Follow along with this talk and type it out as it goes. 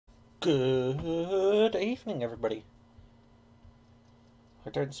Good evening, everybody.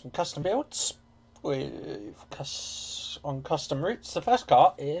 We're doing some custom builds on custom routes. The first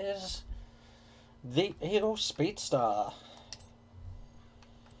car is the Eagle Speedster.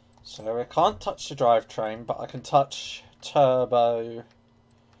 So I can't touch the drivetrain, but I can touch turbo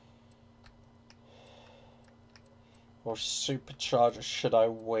or supercharger should I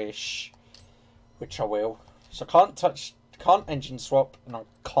wish, which I will. So I can't engine swap, and I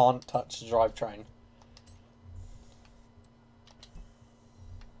can't touch the drivetrain.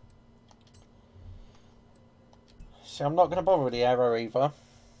 So I'm not going to bother with the aero either.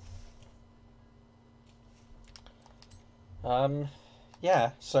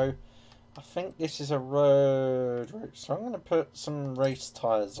 Yeah, so I think this is a road route. So I'm going to put some race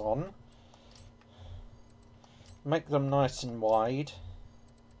tyres on. Make them nice and wide.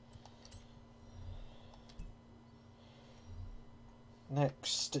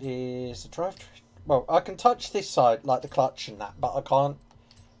 Next is the drivetrain. Well, I can touch this side, like the clutch and that, but I can't,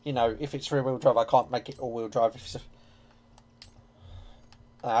 you know, if it's rear-wheel drive, I can't make it all-wheel drive. If it's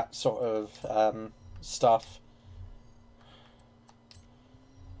that sort of stuff.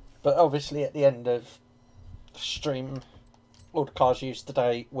 But obviously at the end of the stream, all the cars used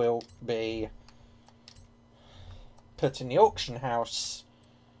today will be put in the auction house.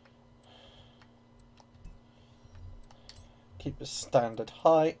 Keep the standard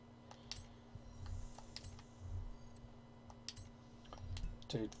height.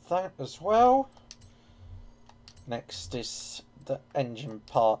 Do that as well. Next is the engine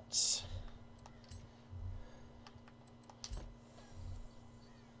parts.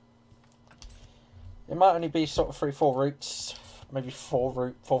 It might only be sort of 3-4 routes, maybe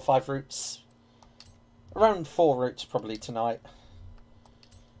 4-5 routes. Around 4 routes probably tonight.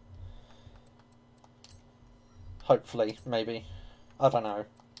 Hopefully, maybe. I don't know.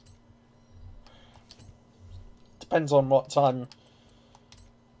 Depends on what time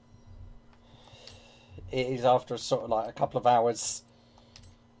it is after sort of like a couple of hours.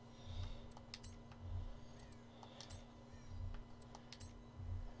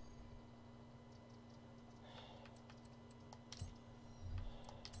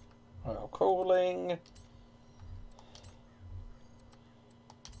 Oil cooling.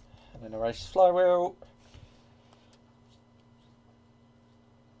 And then a race flywheel.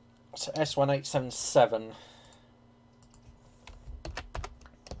 So S1877.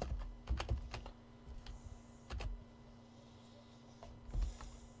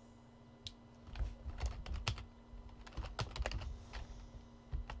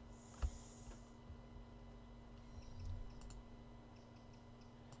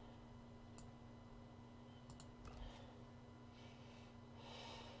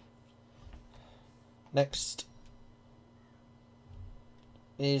 Next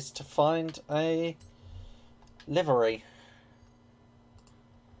is to find a livery.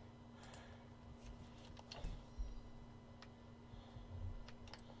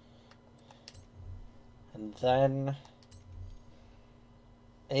 And then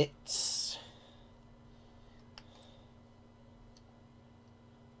it's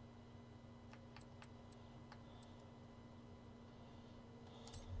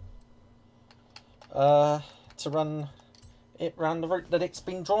to run it round the route that it's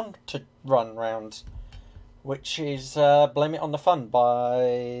been drawn to run round, which is Blame It on the Fun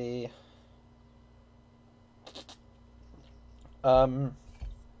by SJ,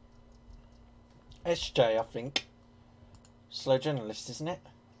 I think. Slow Journalist, isn't it?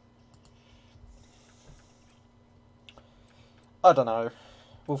 I don't know.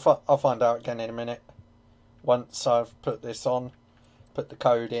 I'll find out again in a minute. Once I've put this on, put the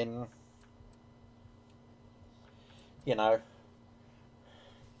code in. You know,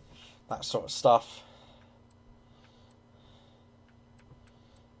 that sort of stuff.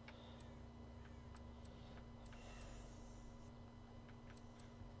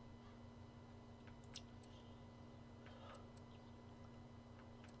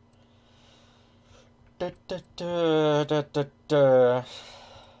 Da, da, da, da, da, da.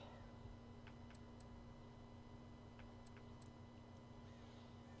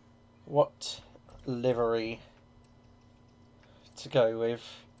 What livery to go with?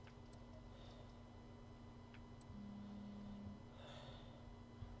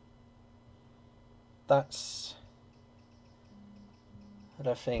 That's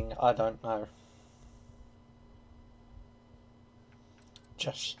the thing, I don't know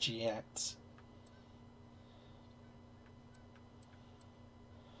just yet.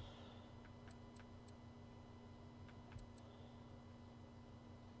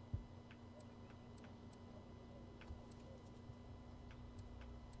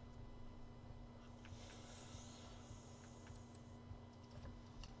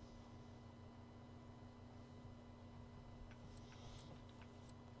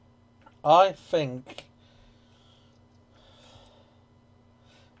 I think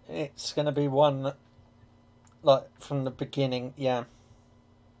it's going to be one, like, from the beginning, yeah.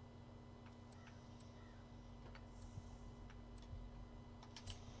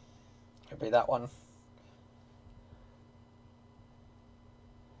 It'll be that one.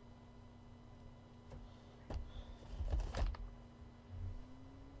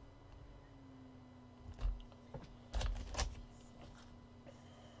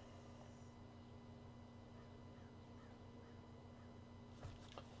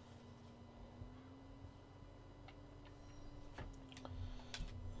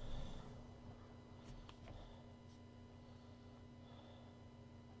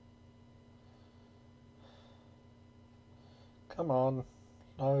 Come on,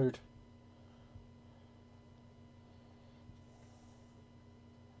 load.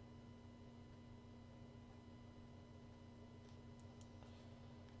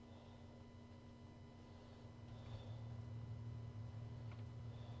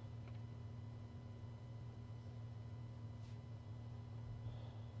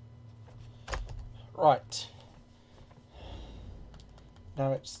 Right.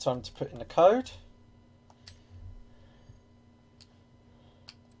 Now it's time to put in the code.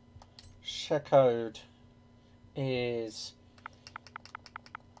 Share code is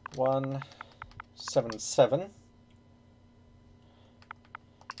 177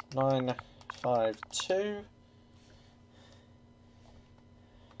 952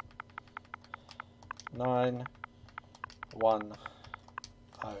 910.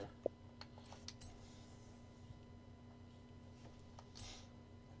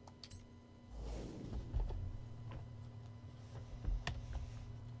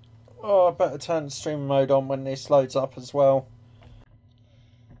 Oh, I better turn stream mode on when this loads up as well.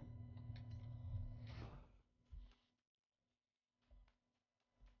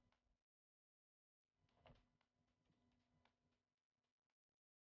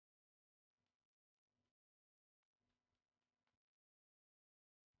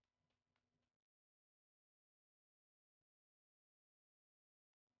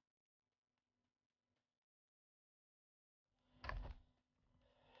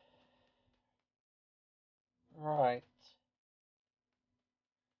 Right.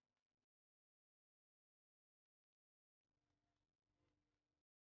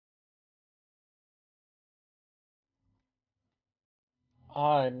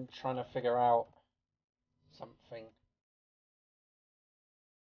 I'm trying to figure out something.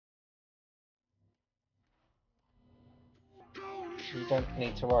 You don't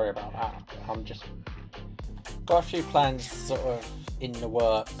need to worry about that. I'm just got a few plans sort of in the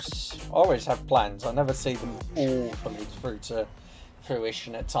works. I always have plans. I never see them all fully through to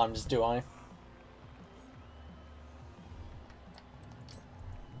fruition at times, do I?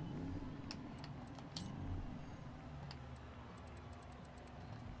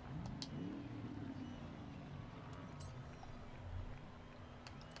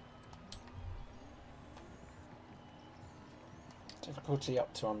 Difficulty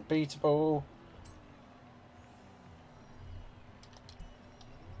up to unbeatable.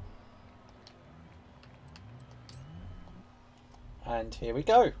 And here we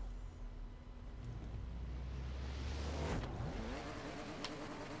go.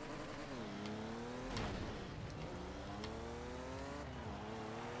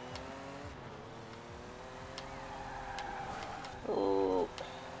 Oh.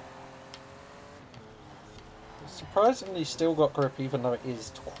 Surprisingly still got grip even though it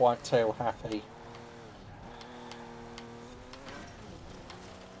is quite tail happy.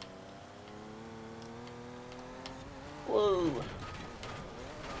 Whoa.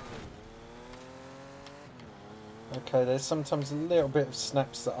 Okay, there's sometimes a little bit of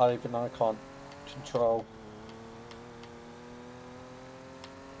snaps that even I can't control.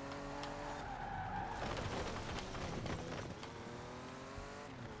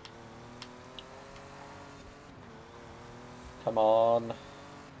 Come on.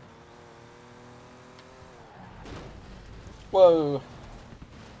 Whoa.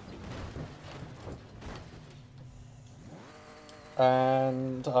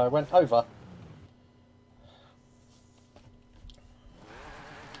 And I went over.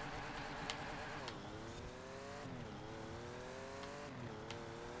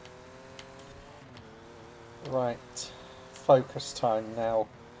 Right. Focus time now.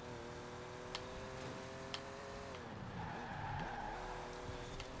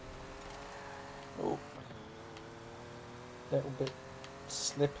 Oh. Little bit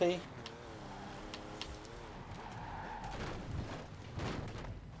slippy.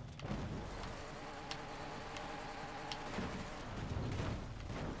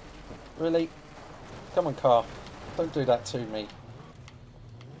 Really? Come on, car. Don't do that to me.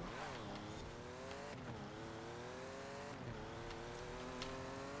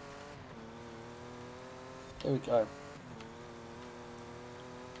 Here we go.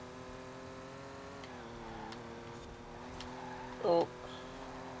 Oh.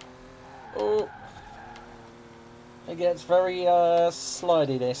 Oh. It gets very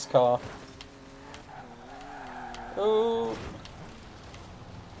slidey, this car. Oh.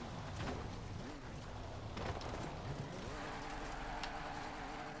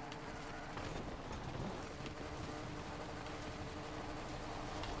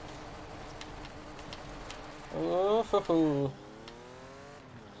 Oh. Ho, ho.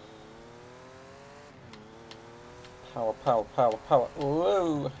 Power, power, power, power.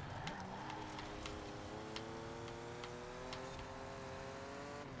 Whoa.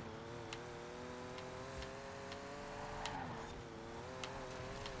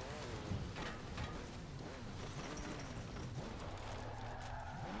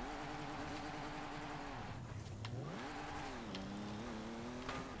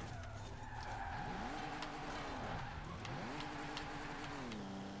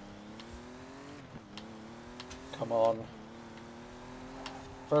 Come on.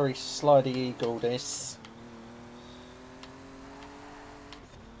 Very slidey eagle, this.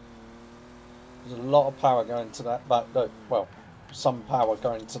 There's a lot of power going to that back, well, some power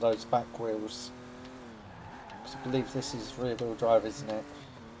going to those back wheels. Because I believe this is rear wheel drive, isn't it?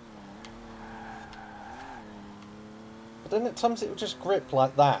 But then at times it will just grip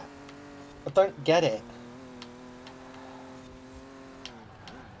like that. I don't get it.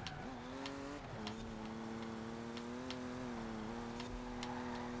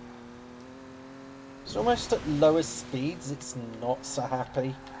 It's almost at lower speeds, it's not so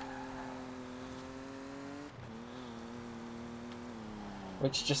happy.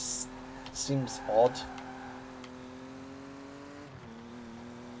 Which just seems odd.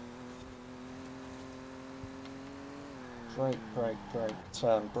 Brake, brake, brake,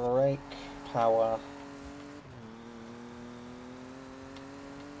 turn, brake, power.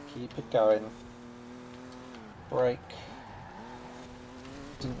 Keep it going. Brake.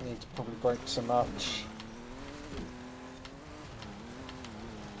 Didn't need to probably brake so much.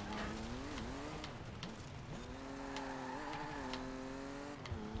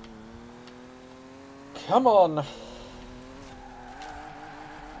 Come on!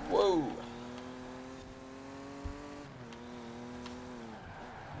 Whoa!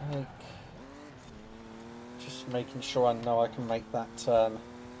 Just making sure I know I can make that turn.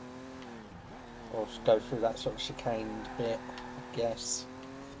 Or go through that sort of chicaned bit, I guess.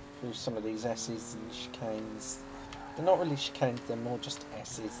 Through some of these S's and chicanes. They're not really chicanes, they're more just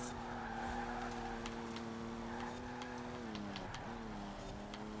S's.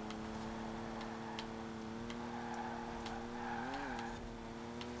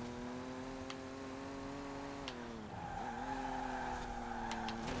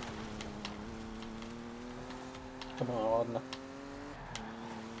 Come on.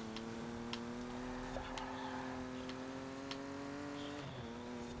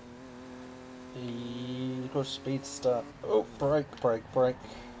 Eagle speedster. Oh, brake, brake, brake.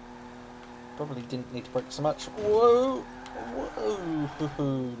 Probably didn't need to brake so much. Whoa!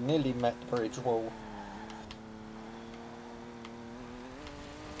 Whoa! Nearly met the bridge wall.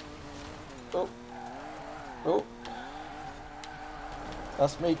 Oh. Oh.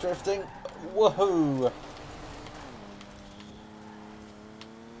 That's me drifting. Woohoo!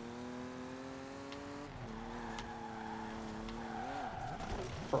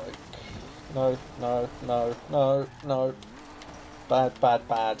 Brake. No, no, no, no, no. Bad, bad,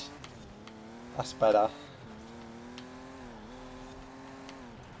 bad. That's better.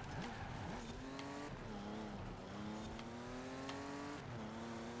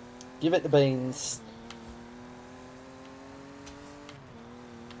 Give it the beans.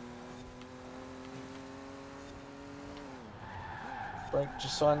 Brake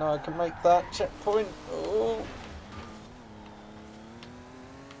just so I know I can make that checkpoint. Oh.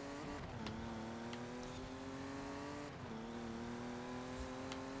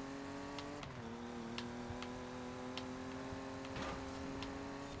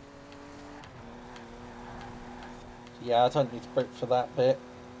 Yeah, I don't need to brake for that bit,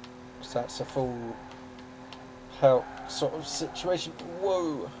 because that's a full help sort of situation.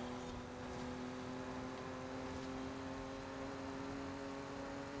 Whoa!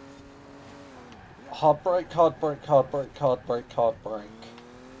 Hard brake, hard brake, hard brake, hard brake, hard brake.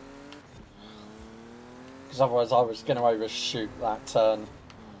 Because otherwise I was going to overshoot that turn.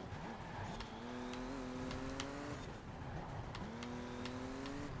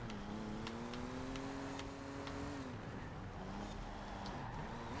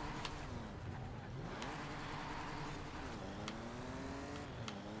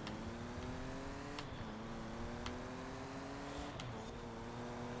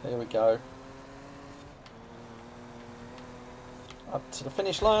 Here we go. Up to the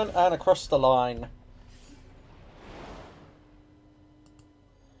finish line and across the line.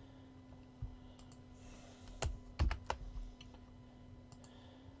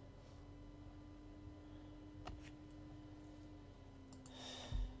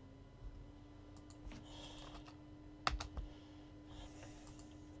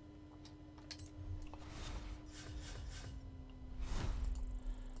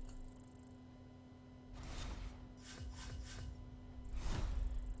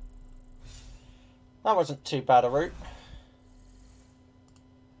 That wasn't too bad a route.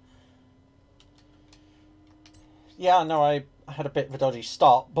 Yeah, I know I had a bit of a dodgy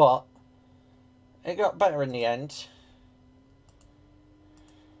start, but it got better in the end.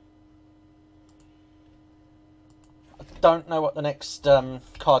 I don't know what the next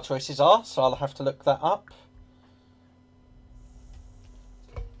car choices are, so I'll have to look that up.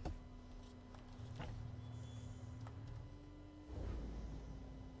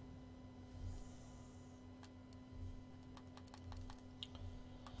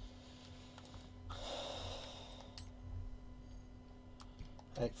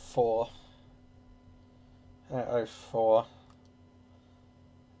 Eight 4. 804.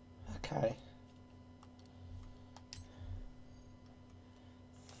 Okay.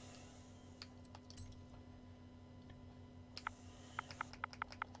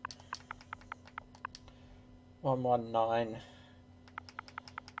 One 119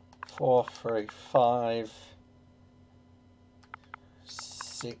 435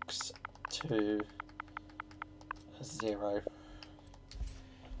 620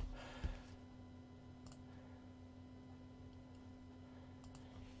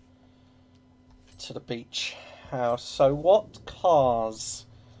 to the beach house. So what cars?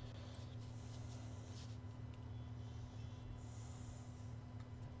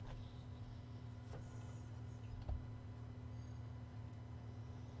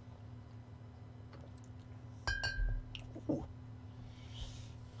 Ooh.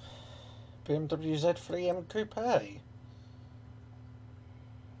 BMW Z3M Coupe.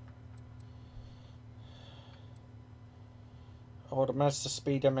 Or the Mazda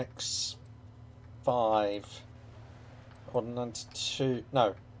Speed MX-5. Or the 92,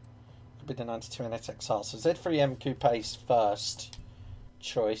 no, could be the 92 NSXR. So Z3M Coupe's first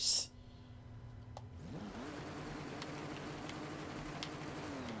choice.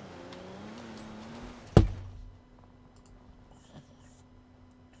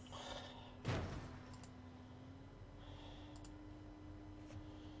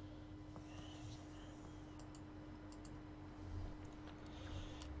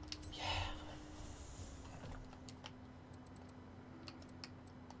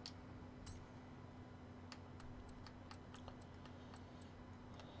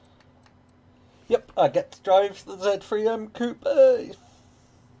 Yep, I get to drive the Z3M Coupe.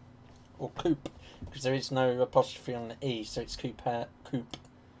 Or Coupe, because there is no apostrophe on the E, so it's Coupe. Coupe.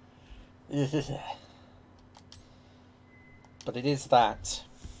 But it is that.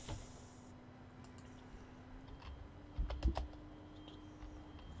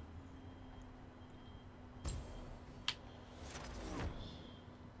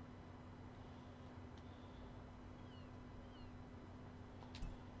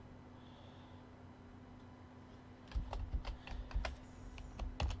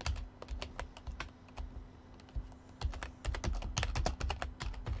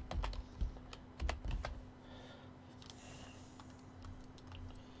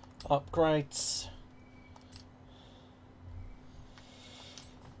 Upgrades.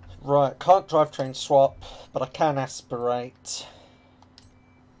 Right, can't drivetrain swap, but I can aspirate.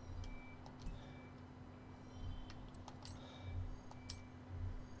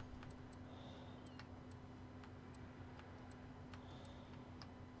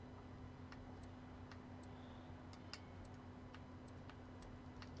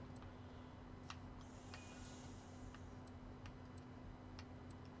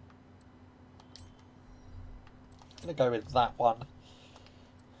 I'm going to go with that one.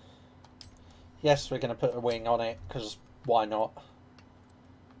 Yes, we're going to put a wing on it, because why not?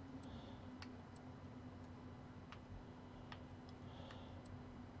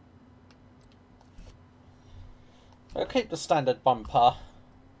 We'll keep the standard bumper.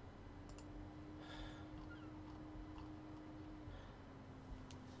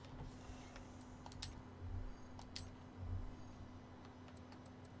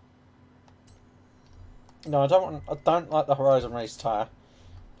 No, I don't like the Horizon race tyre,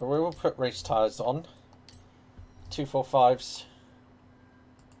 but we will put race tyres on. 245s.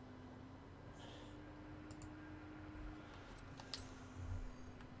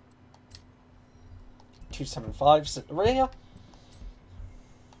 275s at the rear.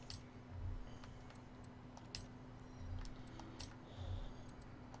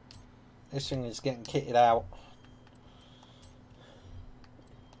 This thing is getting kitted out.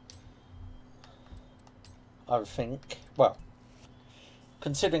 I think. Well,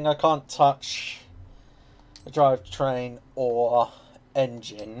 considering I can't touch the drivetrain or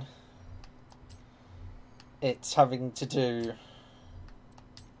engine, it's having to do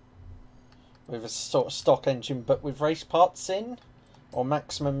with a sort of stock engine but with race parts in, or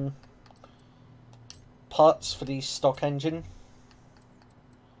maximum parts for the stock engine.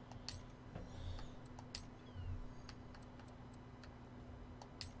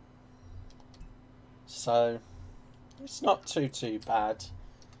 So it's not too bad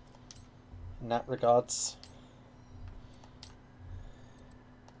in that regards.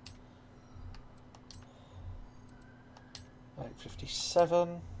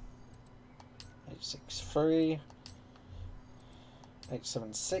 $857, 863,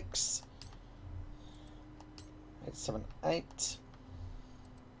 876, 878,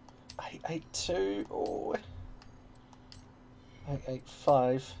 882, oh,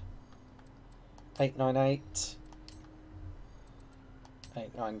 885, 898,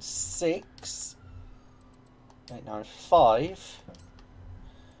 896, 895,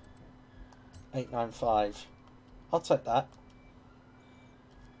 895. I'll take that.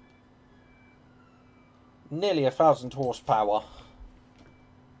 Nearly 1,000 horsepower.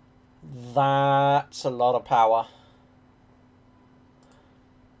 That's a lot of power.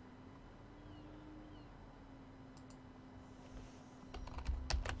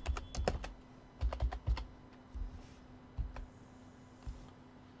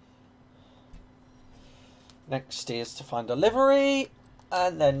 Next is to find a livery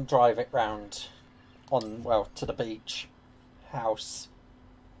and then drive it round on, well, to the beach house.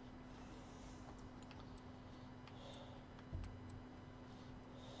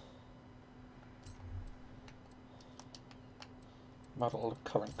 Model of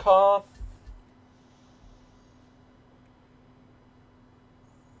current car.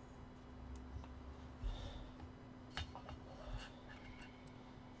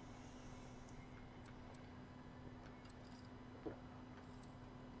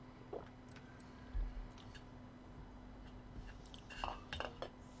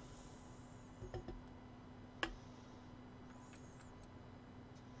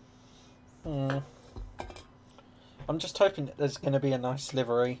 I'm just hoping that there's going to be a nice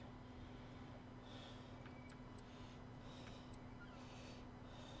livery.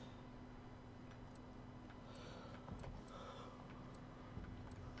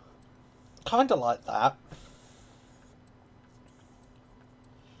 Kind of like that.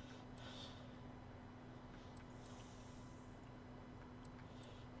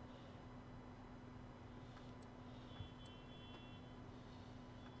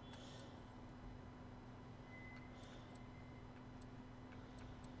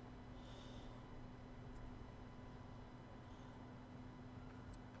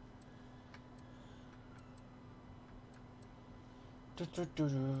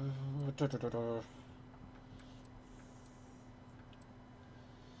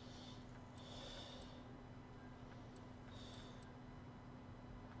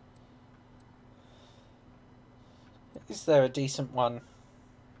 Is there a decent one?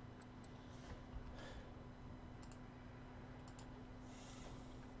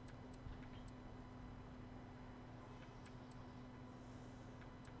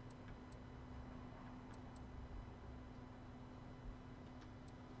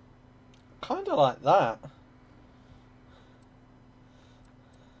 Kind of like that.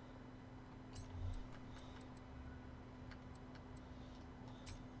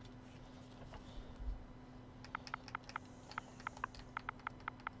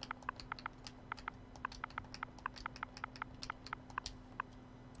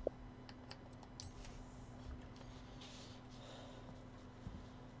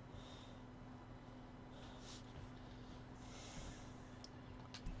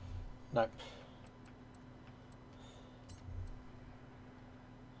 Nope.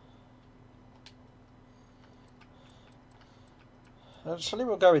 Actually,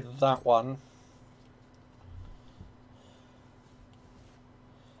 we'll go with that one.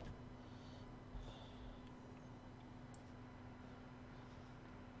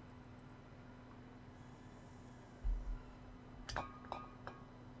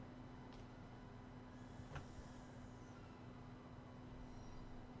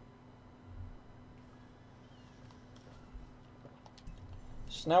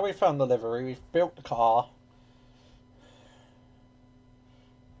 So now we've found the livery, we've built the car.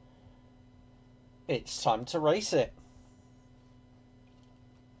 It's time to race it.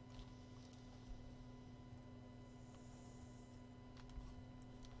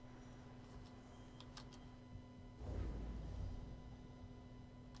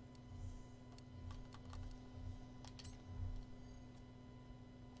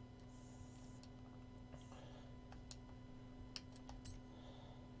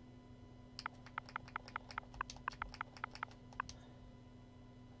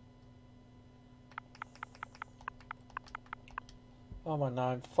 Oh my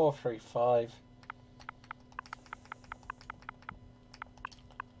 9, 435.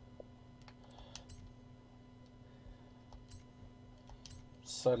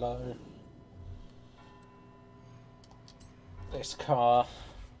 So low. This car.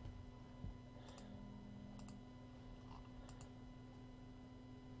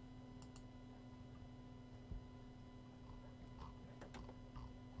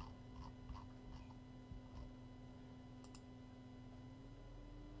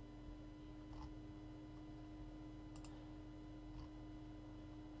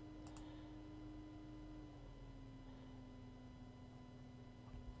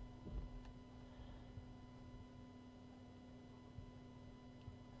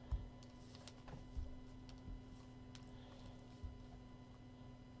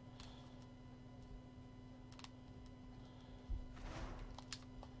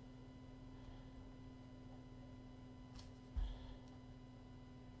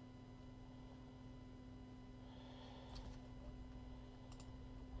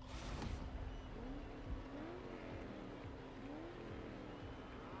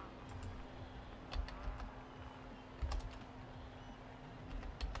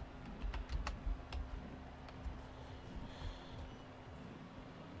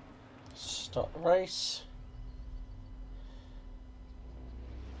 Start the race.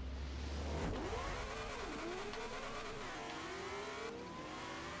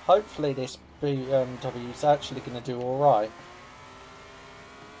 Hopefully this BMW is actually going to do alright.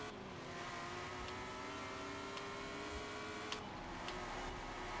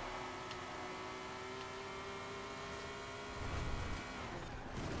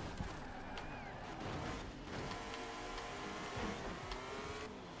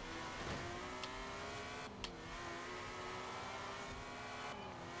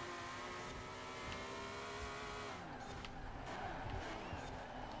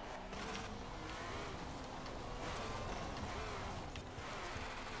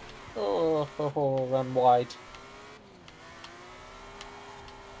 Oh, run wide.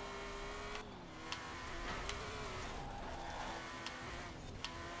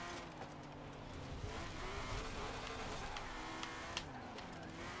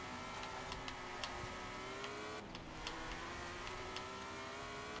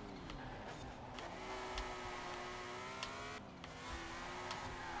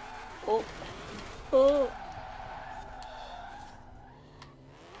 Oh, oh.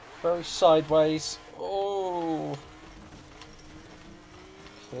 Very sideways. Oh.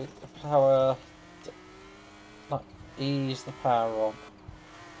 Okay, the power. Like, ease the power on.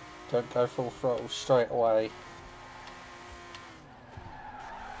 Don't go full throttle straight away.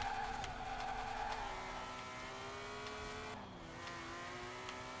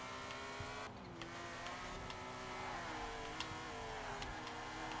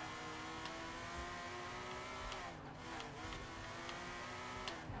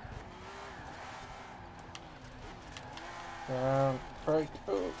 Brake.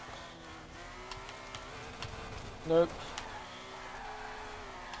 Oh. Nope.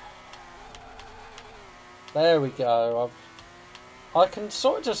 There we go. I can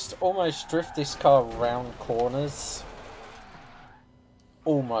sort of just almost drift this car around corners.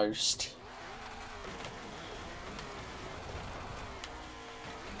 Almost.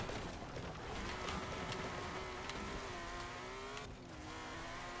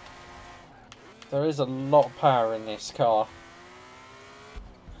 There is a lot of power in this car.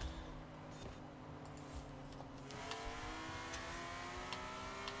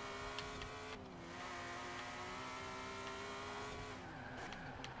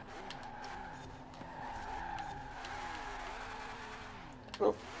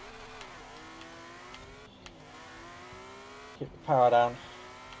 Oh. Keep the power down.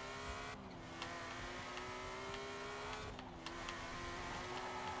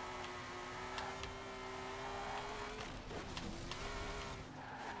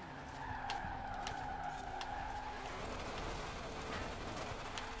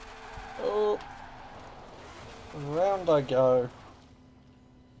 Oh. Round I go.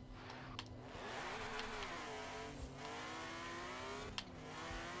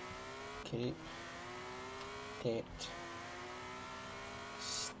 Keep it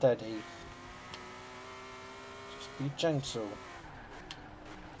steady. Just be gentle.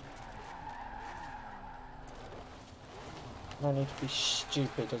 No need to be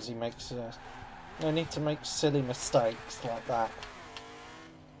stupid as he makes no need to make silly mistakes like that.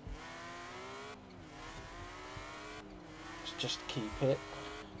 Just keep it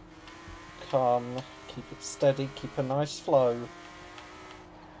calm, keep it steady, keep a nice flow.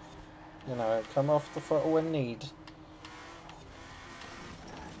 You know, come off the throttle when need.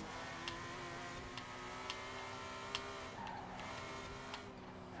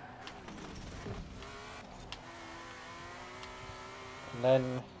 And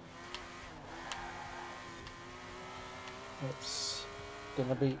then it's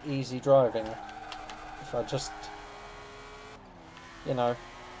gonna be easy driving if I just, you know,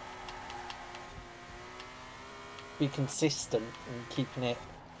 be consistent in keeping it,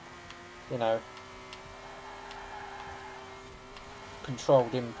 you know,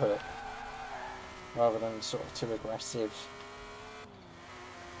 controlled input rather than sort of too aggressive.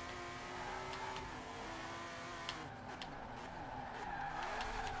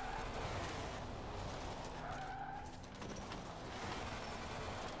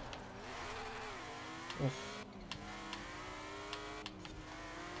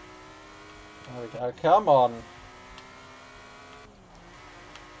 There we go, come on!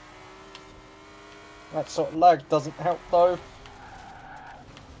 That sort of lag doesn't help though.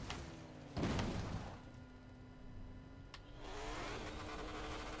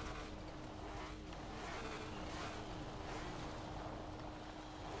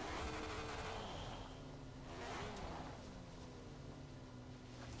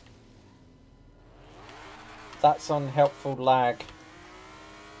 That's unhelpful lag.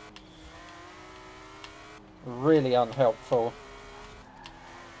 Really unhelpful.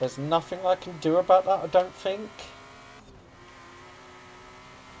 There's nothing I can do about that, I don't think.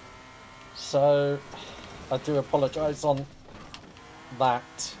 So, I do apologise on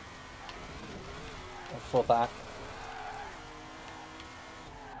that. For that.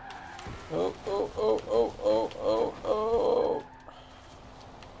 Oh, oh, oh, oh, oh, oh, oh.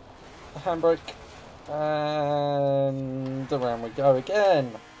 The handbrake. And around we go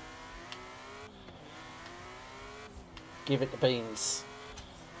again. Give it the beans.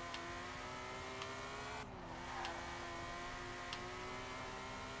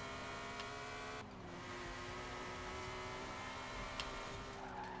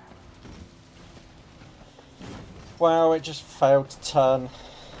 Wow, it just failed to turn.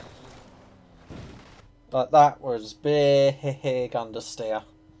 Like, that was big understeer.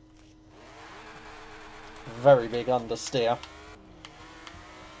 Very big understeer.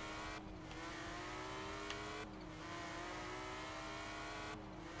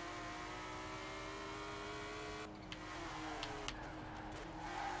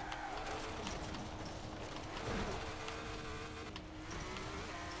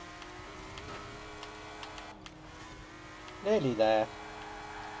 Nearly there.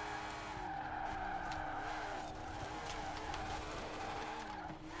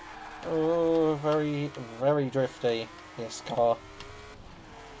 Oh, very, very drifty, this car.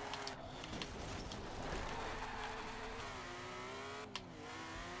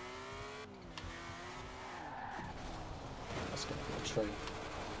 That's going to be a tree.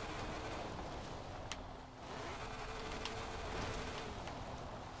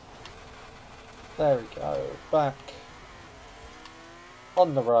 There we go, back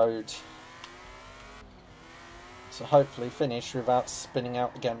on the road. To hopefully finish without spinning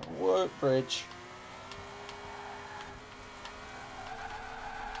out again. Whoa, bridge.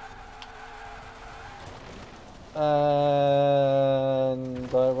 And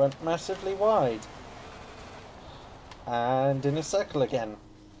I went massively wide. And in a circle again.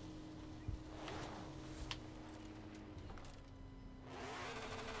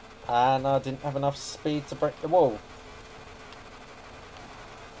 And I didn't have enough speed to break the wall.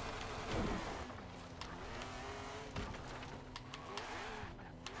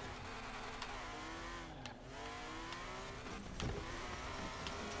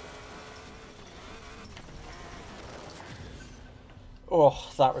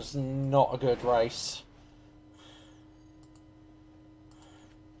 Oh, that was not a good race.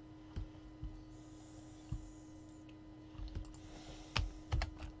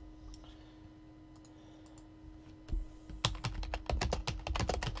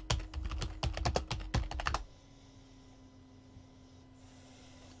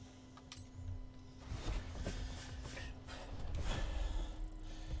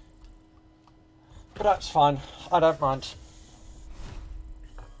 But that's fine. I don't mind.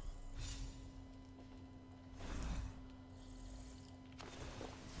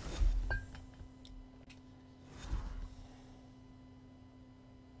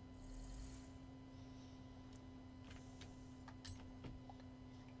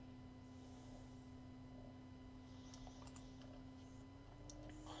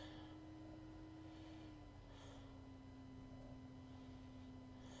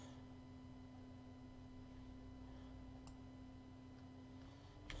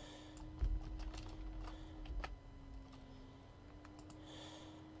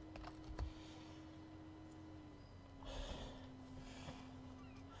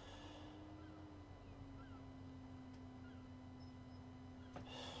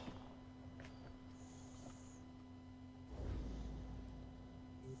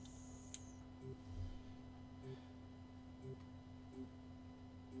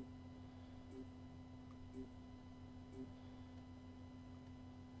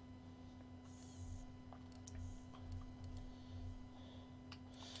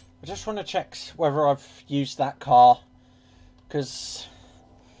 I just want to check whether I've used that car, because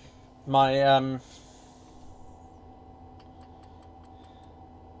my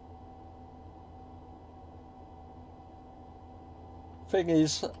thing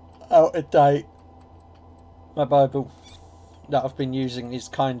is out of date. My Bible that I've been using is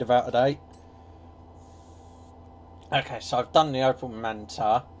kind of out of date. Okay, so I've done the Opel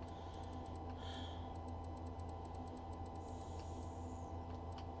Manta.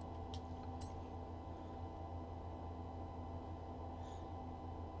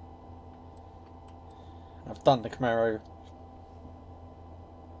 I've done the Camaro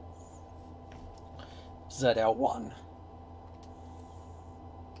ZL1.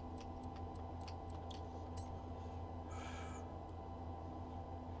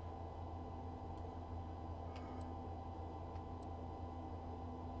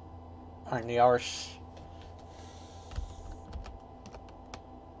 And the RS6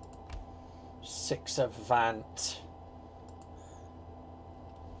 Avant.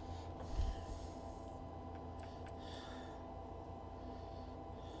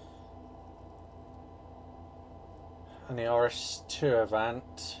 And the RS2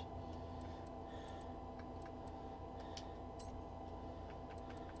 Avant.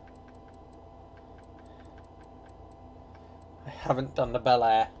 I haven't done the Bel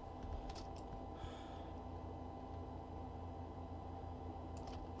Air.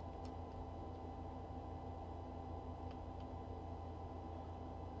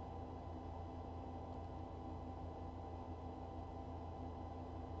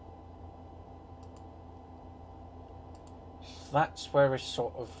 That's where it's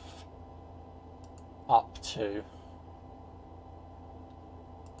sort of up to.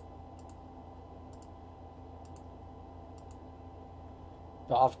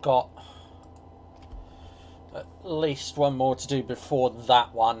 But I've got at least one more to do before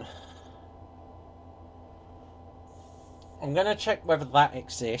that one. I'm going to check whether that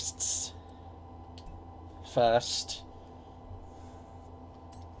exists first.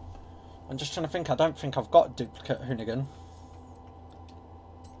 I'm just trying to think. I don't think I've got a duplicate Hoonigan.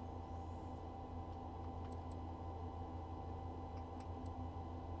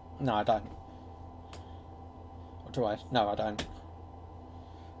 No, I don't. Or do I? No, I don't.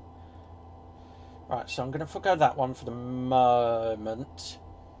 Right, so I'm going to forgo that one for the moment.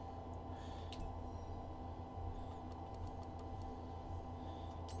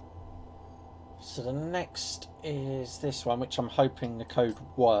 So the next is this one, which I'm hoping the code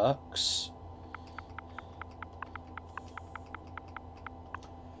works.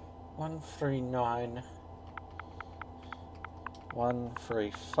 139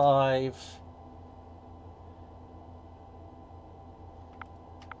 135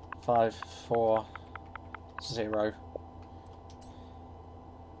 540.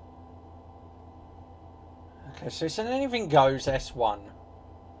 Okay, so it's an anything goes S1.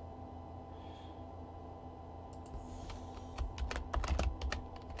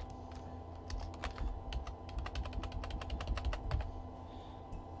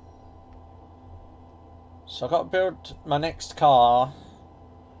 So I've got to build my next car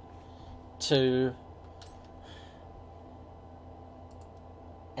to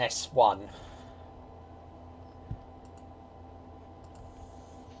S1.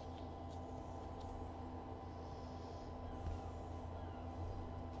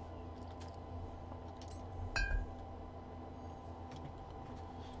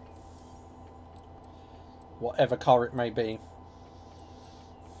 Whatever car it may be.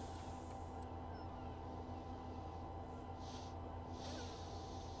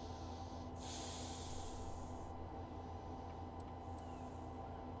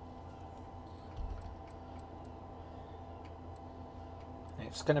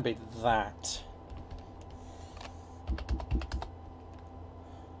 It's going to be that.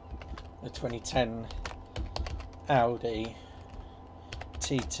 The 2010 Audi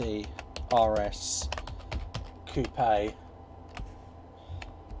TT RS Coupe.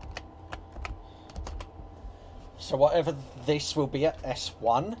 So whatever this will be at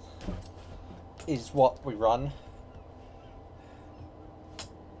S1 is what we run.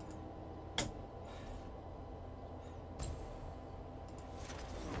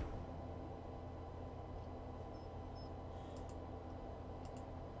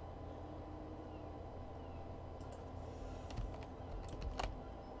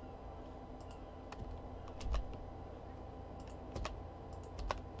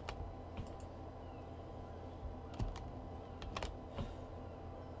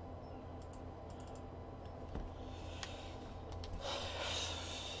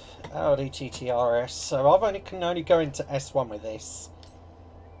 Audi TTRS, so can only go into S1 with this.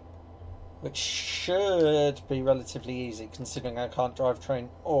 which should be relatively easy considering I can't drivetrain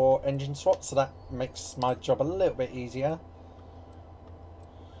or engine swap, so that makes my job a little bit easier.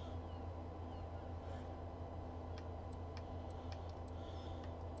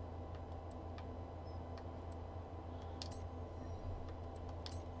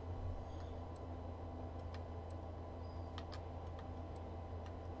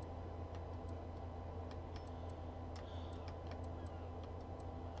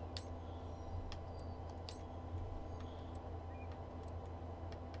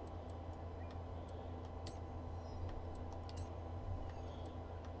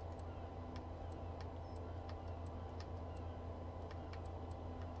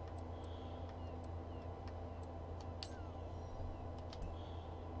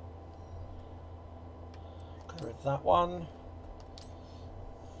 Go with that one.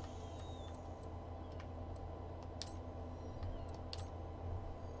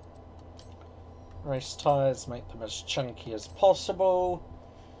 Race tyres, make them as chunky as possible.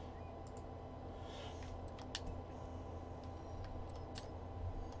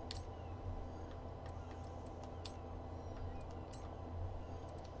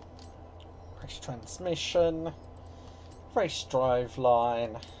 Race transmission. Race drive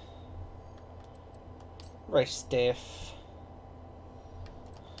line. Race diff.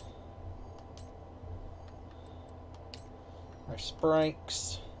 Race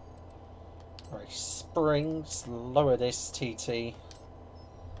brakes. Race springs. Lower this TT.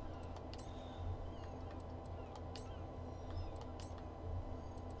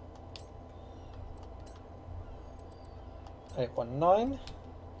 $819.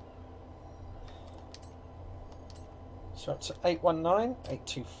 So up to 819,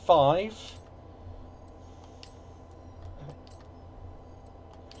 825.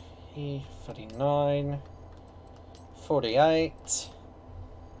 E39, 48,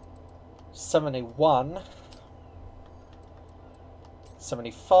 71,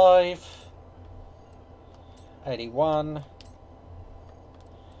 75, 81,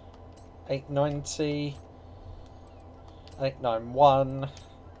 890, 891,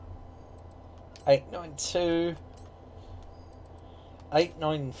 892,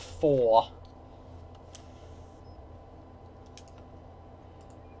 894.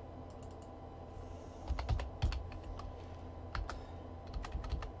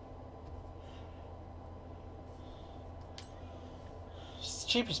 It's the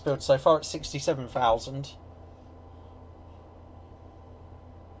cheapest build so far at 67,000.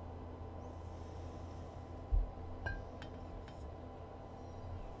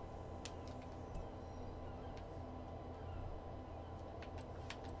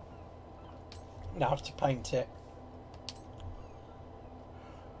 Now I have to paint it.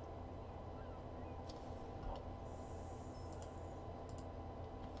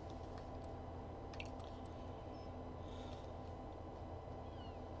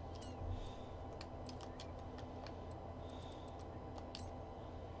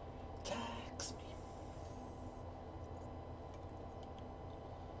 Tax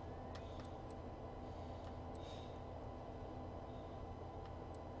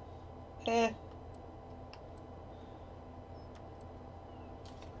me. Eh.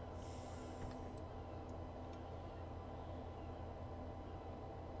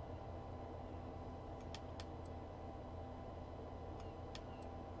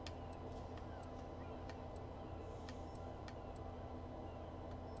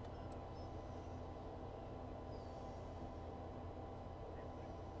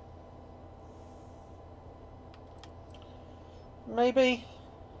 Maybe.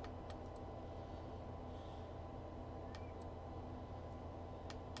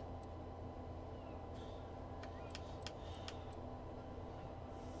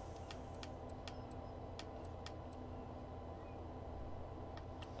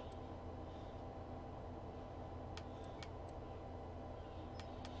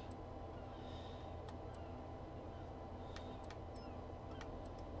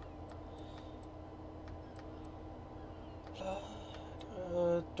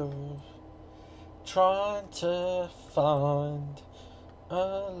 Trying to find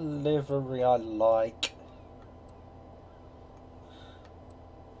a livery I like.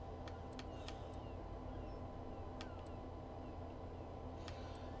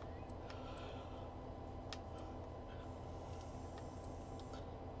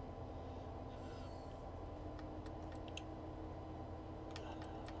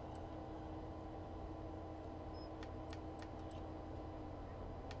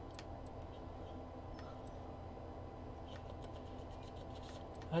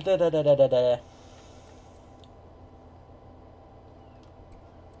 Da da da da da da.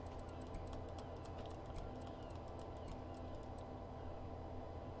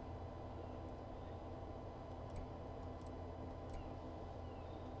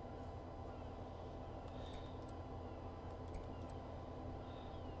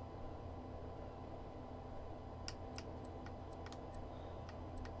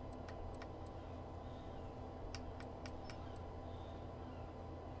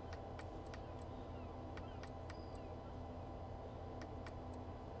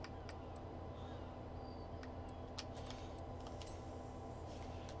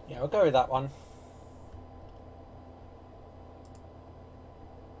 Yeah, I'll go with that one.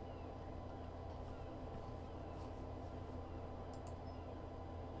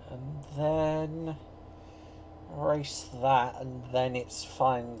 And then erase that, and then it's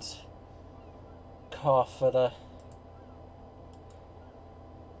find car for the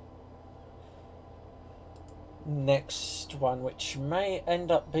next one, which may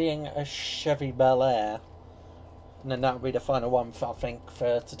end up being a Chevy Bel Air. And then that'll be the final one, I think,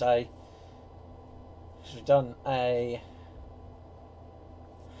 for today. So we've done a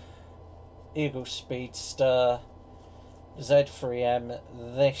Eagle Speedster, Z3M,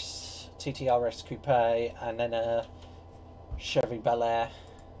 this TTRS Coupe, and then a Chevy Bel Air.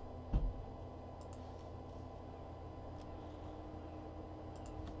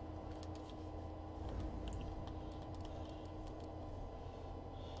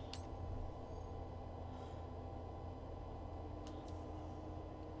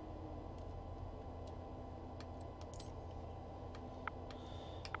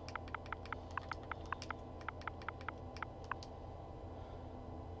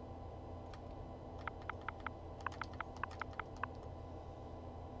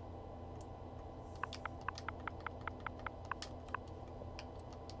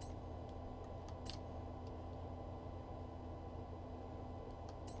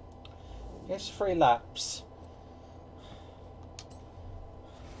 It's 3 laps.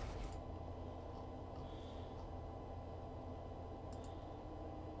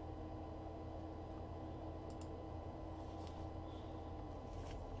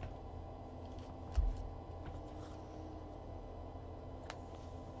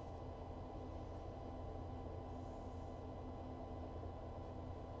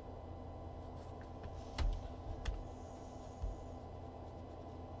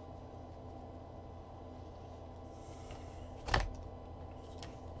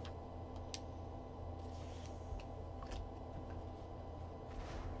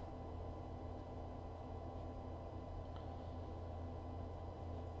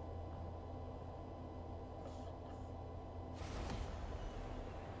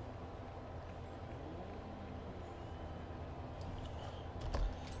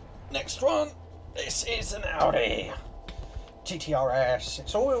 Next one, this is an Audi TTRS.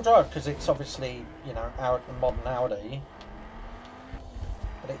 It's all-wheel drive because it's obviously, you know, a modern Audi.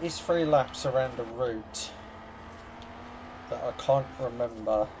 But it is 3 laps around a route that I can't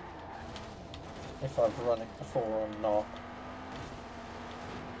remember if I've run it before or not.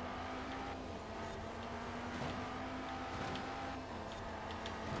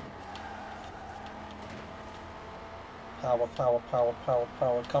 Power, power, power, power,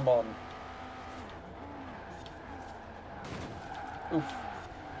 power, come on. Oof.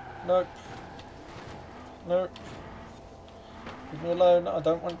 Nope. Nope. Leave me alone, I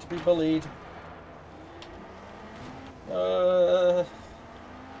don't want to be bullied.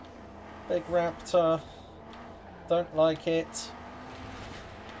 Big Raptor. Don't like it.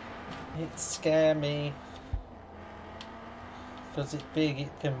 It scare me. Because it's big,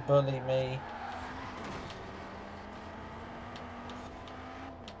 it can bully me.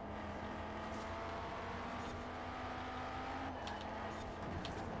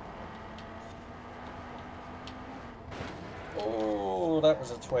 That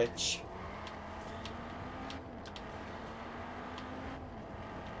was a twitch.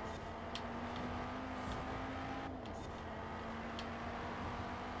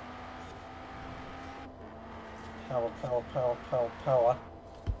 Power, power, power, power, power.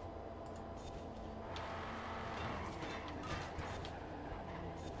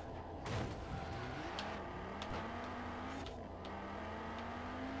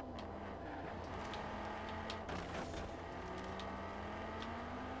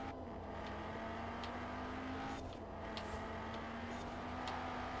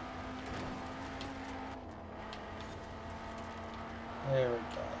 There we go.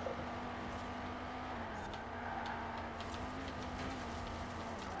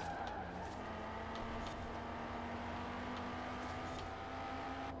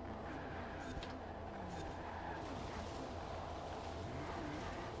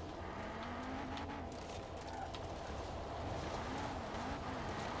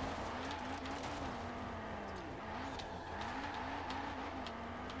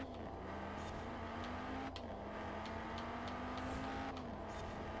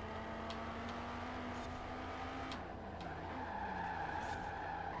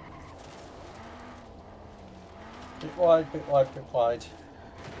 Bit wide, bit wide, bit wide.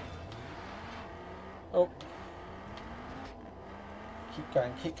 Oh. Keep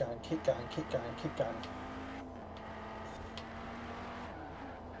going, keep going, keep going, keep going, keep going.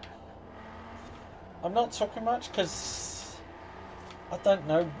 I'm not talking much because I don't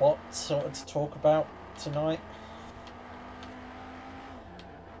know what sort of to talk about tonight.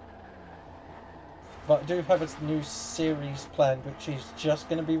 But I do have a new series planned, which is just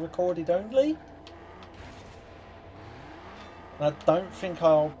going to be recorded only. And I don't think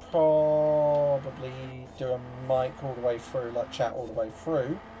I'll probably do a mic all the way through, like chat all the way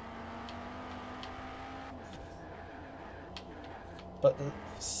through. But the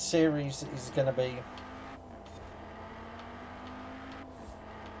series is going to be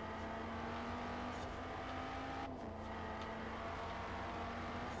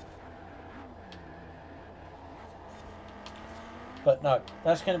but no,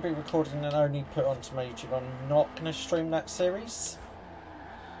 that's going to be recorded and only put onto my YouTube. I'm not going to stream that series.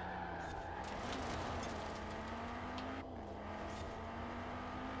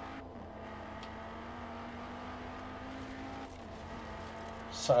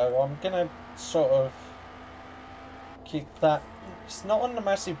 So I'm going to sort of keep that. It's not on the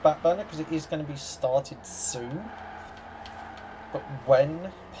massive back burner because it is going to be started soon. But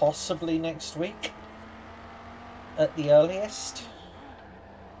when? Possibly next week at the earliest.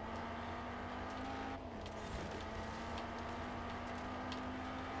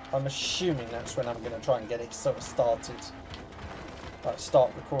 I'm assuming that's when I'm going to try and get it sort of started. Like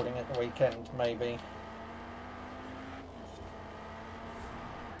start recording at the weekend, maybe.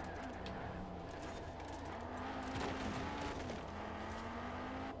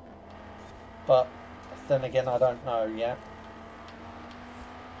 But then again, I don't know yet.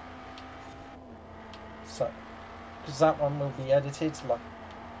 So, because that one will be edited, like,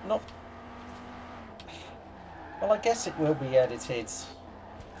 not... Well, I guess it will be edited.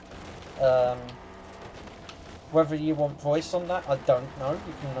 Whether you want voice on that, I don't know.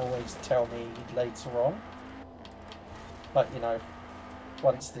 You can always tell me later on. But, you know,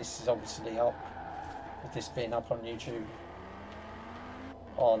 once this is obviously up, with this being up on YouTube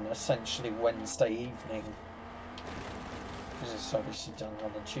on essentially Wednesday evening, because it's obviously done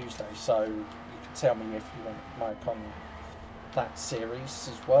on a Tuesday, so you can tell me if you want mic on that series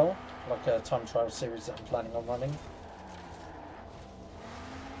as well, like a time trial series that I'm planning on running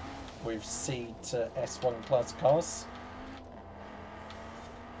with C to S1 class cars,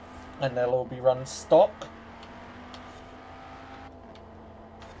 and they'll all be run stock.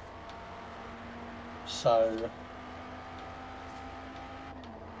 So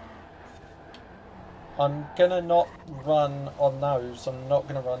I'm gonna not run on those. I'm not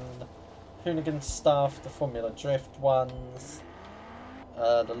gonna run Hoonigan stuff, the Formula Drift ones,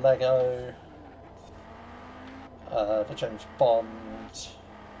 the Lego, the James Bond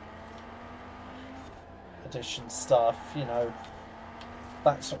edition stuff, you know,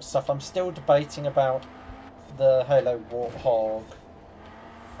 that sort of stuff. I'm still debating about the Halo Warthog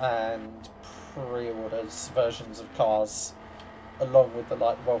and pre-orders versions of cars, along with the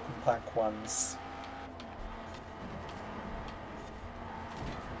like welcome pack ones.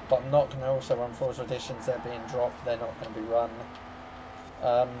 But I'm not going to also run Forza editions. They're being dropped. They're not going to be run.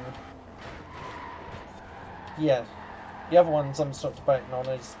 Yeah. The other ones I'm sort of debating on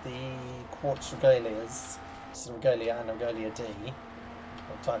is the Quartz Regalias. It's the Regalia and Regalia D.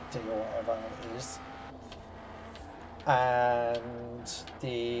 Or Type D or whatever it is. And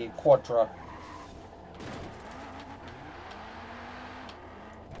the Quadra.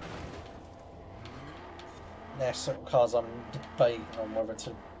 They're sort of cars I'm debating on whether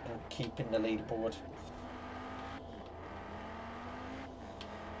to keep in the leaderboard.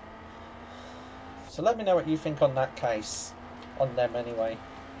 So let me know what you think on that case, on them anyway.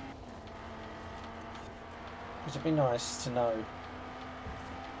 Because it'd be nice to know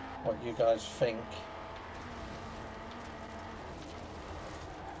what you guys think.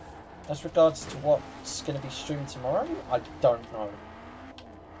 As regards to what's going to be streamed tomorrow, I don't know.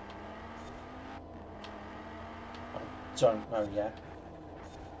 I don't know yet.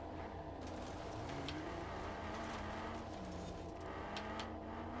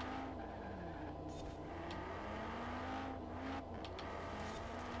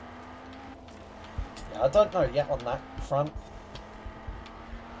 I don't know yet on that front.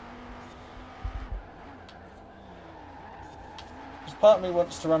 Because part of me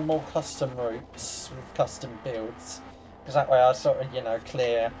wants to run more custom routes with custom builds, because that way I sort of, you know,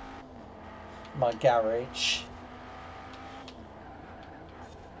 clear my garage.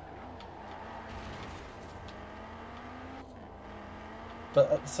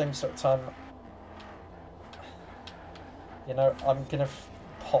 But at the same sort of time, you know, I'm gonna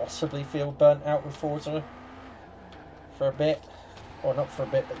possibly feel burnt out with Forza for a bit, or not for a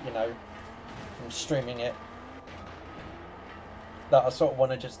bit, but you know, from streaming it, that I sort of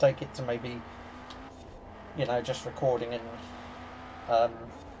want to just take it to maybe you know, just recording and um,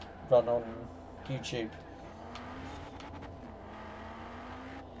 run on YouTube,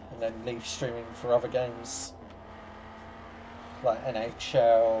 and then leave streaming for other games like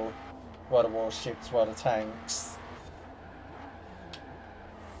NHL, World of Warships, World of Tanks,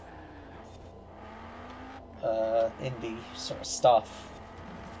 indie sort of stuff.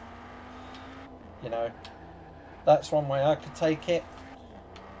 You know, that's one way I could take it.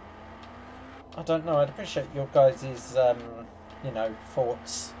 I don't know, I'd appreciate your guys' you know,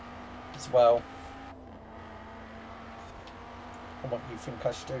 thoughts as well on what you think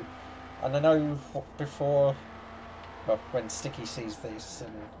I should do. And I know before, well, when Sticky sees this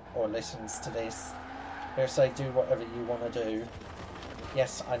and or listens to this, he'll say do whatever you want to do.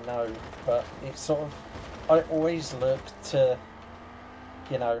 Yes, I know, but it's sort of, I always look to,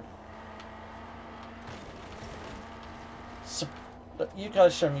 you know, you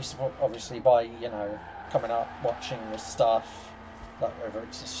guys show me support obviously by, you know, coming up, watching the stuff, like whether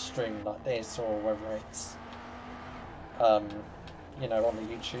it's a stream like this or whether it's you know, on the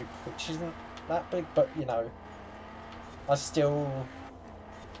YouTube, which isn't that big, but you know, I still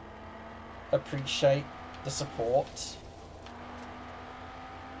appreciate the support.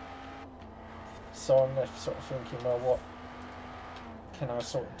 So I'm left sort of thinking, well, what can I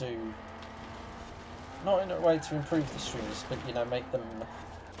sort of do? Not in a way to improve the streams, but you know, make them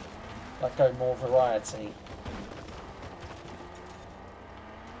like go more variety.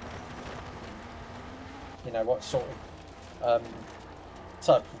 You know, what sort of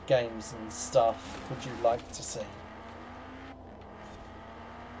type of games and stuff would you like to see?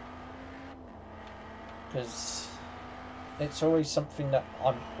 Because it's always something that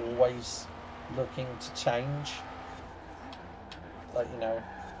I'm always looking to change. Like, you know,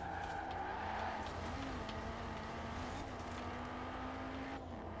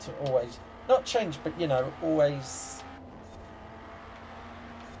 to always, not change, but you know, always,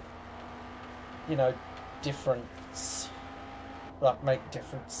 you know, difference, like make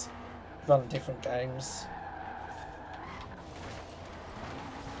difference, run different games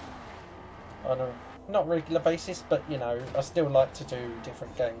on a not regular basis, but you know, I still like to do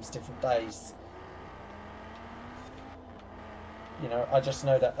different games, different days. You know, I just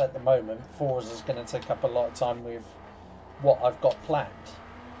know that at the moment Forza is going to take up a lot of time with what I've got planned.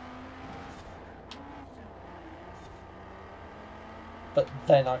 But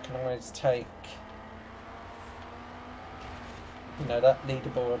then I can always take, you know, that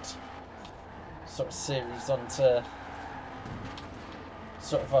leaderboard sort of series onto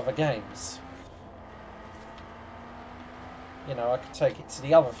sort of other games. You know, I could take it to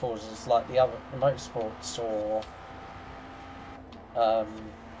the other Forzas, like the motorsports, or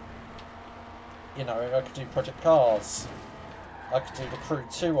you know, I could do Project Cars. I could do the Crew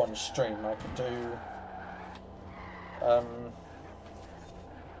 2 on stream. I could do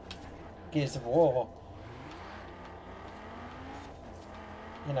Gears of War.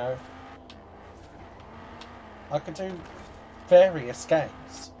 You know, I could do various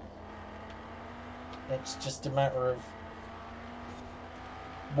games. It's just a matter of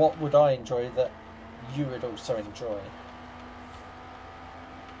what would I enjoy that you would also enjoy.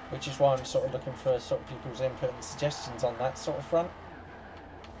 Which is why I'm sort of looking for sort of people's input and suggestions on that sort of front.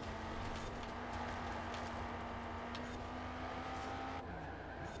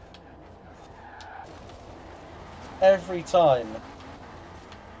 Every time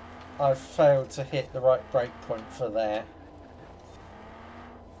I've failed to hit the right breakpoint for there.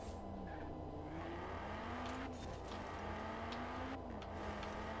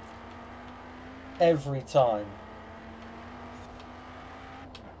 Every time.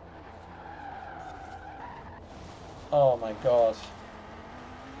 Oh my god.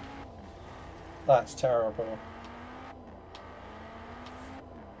 That's terrible.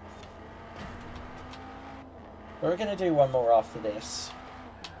 We're going to do one more after this.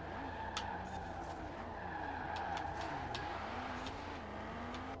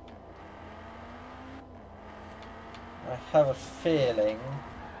 I have a feeling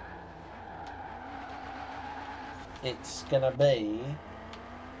it's going to be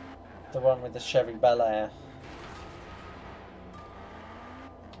the one with the Chevy Bel Air.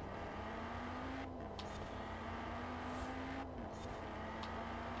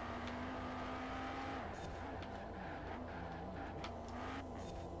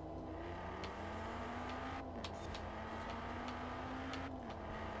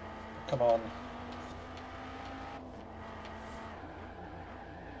 Come on.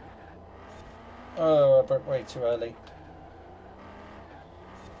 Oh, I broke way too early.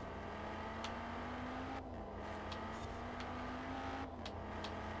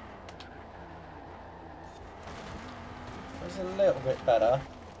 is a little bit better.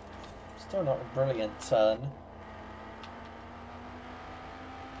 Still not a brilliant turn.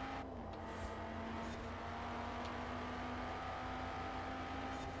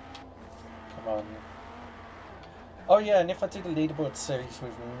 Come on. Oh yeah, and if I did a leaderboard series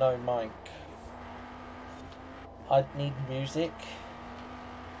with no mic, I'd need music.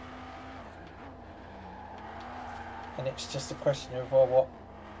 And it's just a question of, well, what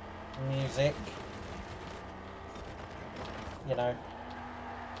music, you know.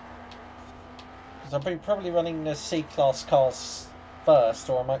 Because I'll be probably running the C-class cars first,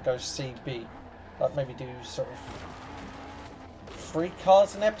 or I might go CB. Like maybe do sort of 3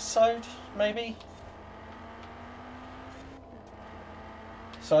 cars an episode, maybe.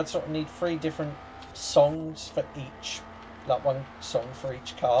 So I'd sort of need 3 different songs for each, like 1 song for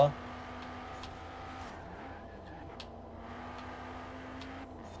each car.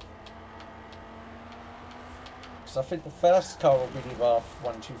 Because I think the first car will be the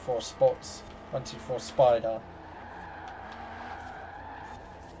 124 Sports, 124 Spider.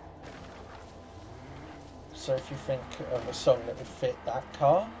 So if you think of a song that would fit that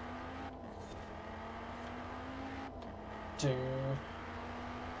car, do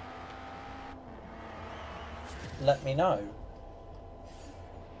let me know.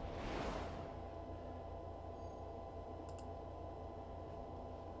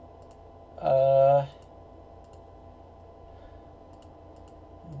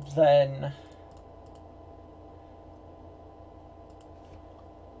 Then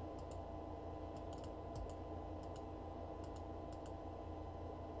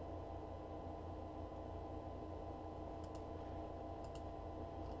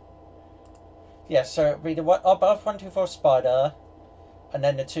yeah, so it'll be the above 124 Spider, and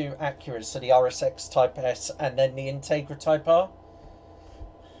then the 2 Acuras, so the RSX Type S and then the Integra Type R.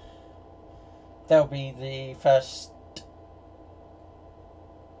 They'll be the first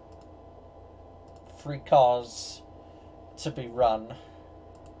 3 cars to be run.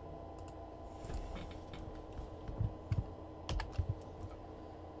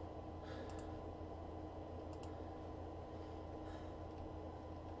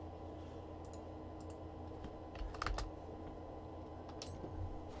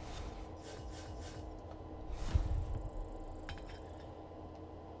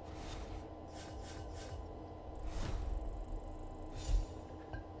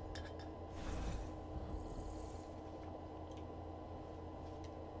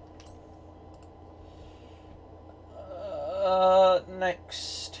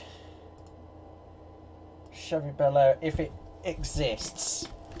 Next, Chevy Bel Air, if it exists.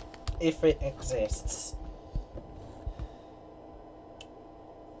 If it exists.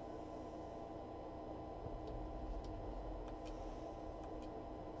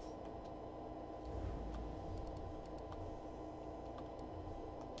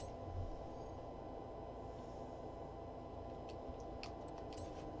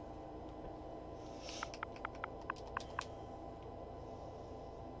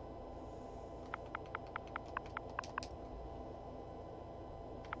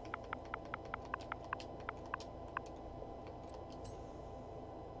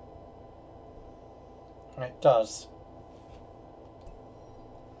 It does.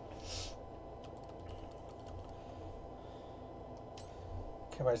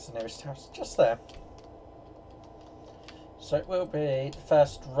 Okay, where's the nearest house? Just there. So it will be the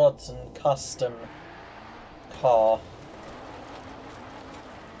first Rods and Custom car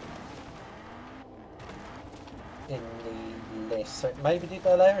in the list. So it may be the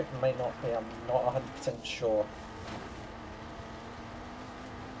Bel Air, it may not be, I'm not 100% sure.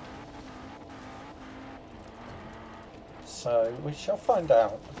 So we shall find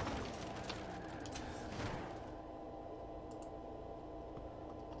out.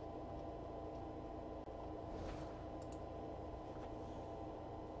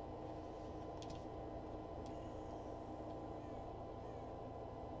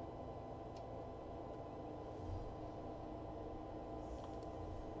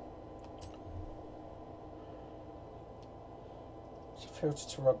 So filter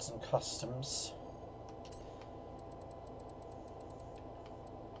to Rods and Customs.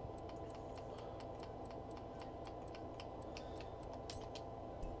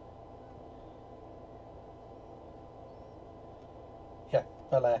 Yeah,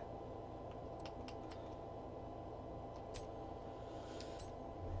 Bel Air.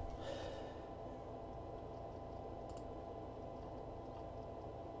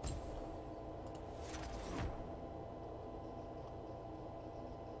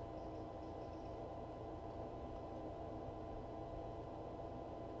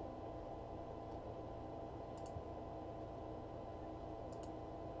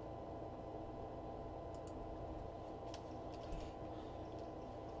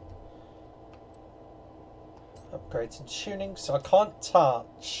 Upgrades and tuning, so I can't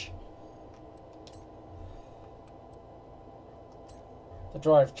touch the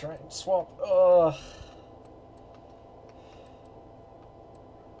drivetrain swap. Ugh.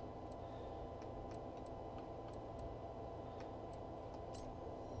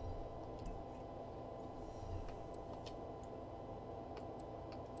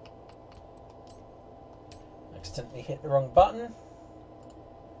 Accidentally hit the wrong button.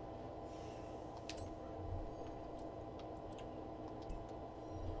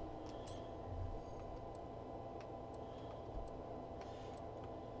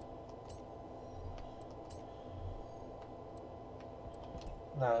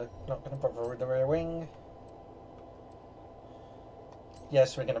 No, not going to bother with the rear wing.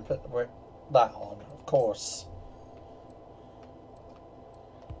 Yes, we're going to put that on, of course.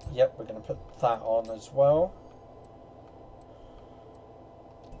 Yep, we're going to put that on as well.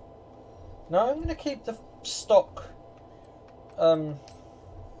 No, I'm going to keep the stock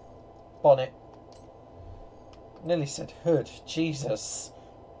bonnet. Nearly said hood. Jesus.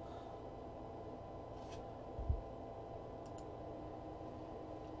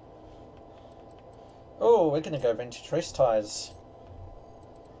 Oh, we're going to go vintage race tyres.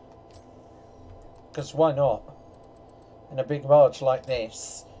 Because why not? In a big barge like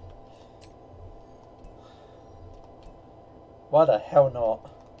this. Why the hell not?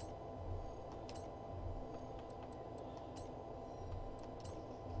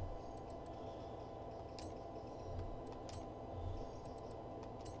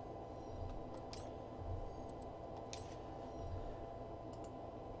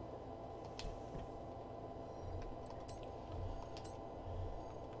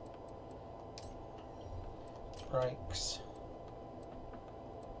 Brakes.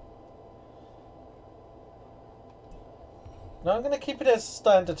 No, I'm going to keep it as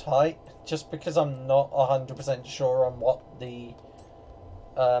standard height, just because I'm not 100% sure on what the,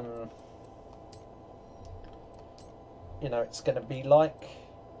 you know, it's going to be like.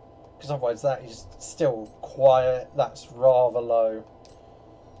 Because otherwise that is still quiet, that's rather low.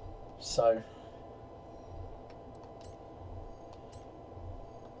 So...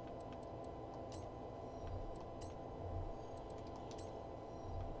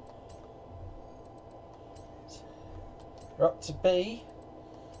 we're up to B.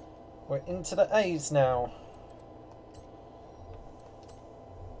 We're into the A's now.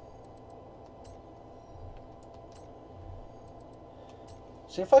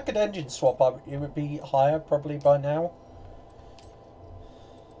 See, if I could engine swap, it would be higher probably by now.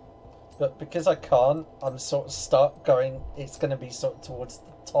 But because I can't, I'm sort of stuck going, it's going to be sort of towards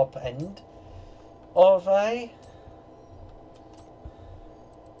the top end of A.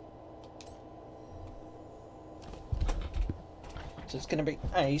 So it's going to be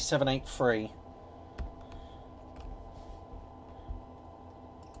A783.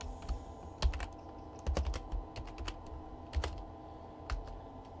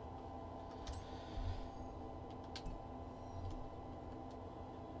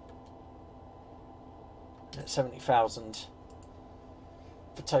 At 70,000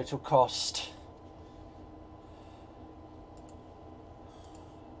 for total cost.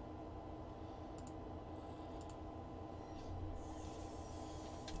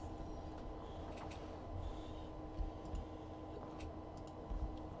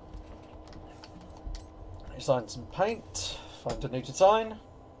 Design some paint, find a new design.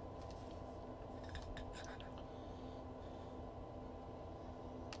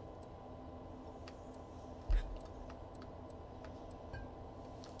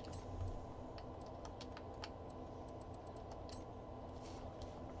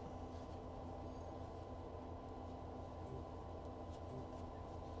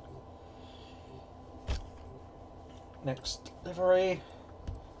 Next livery.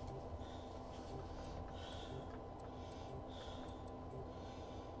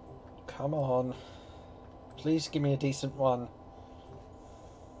 Come on. Please give me a decent one.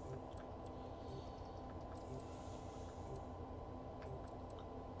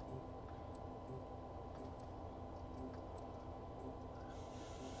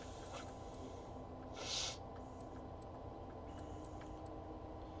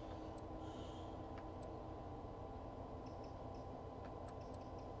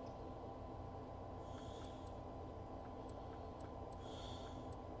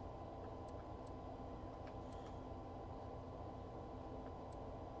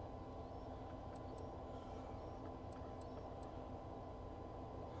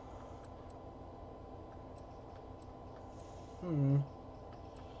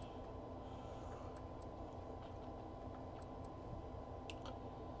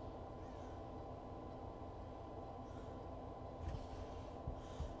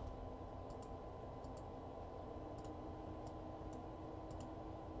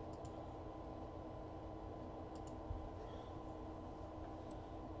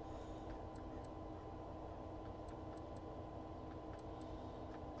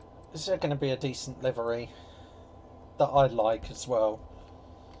 Is there going to be a decent livery that I like as well?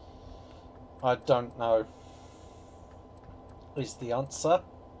 I don't know, is the answer.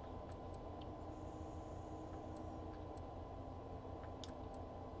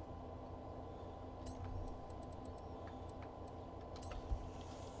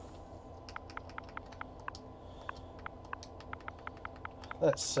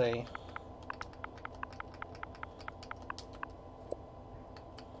 Let's see.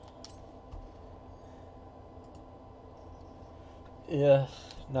 Yeah,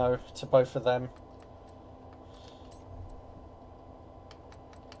 no to both of them.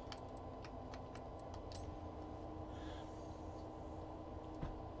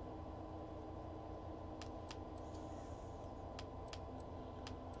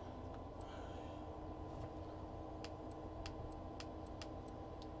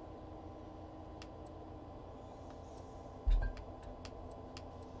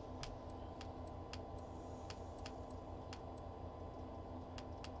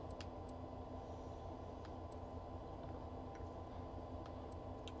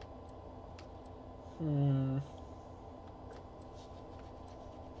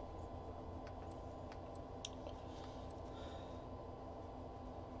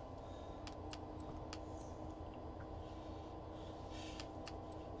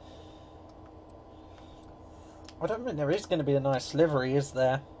 I don't think there is going to be a nice livery, is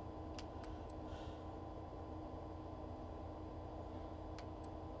there?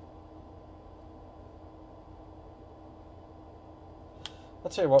 I'll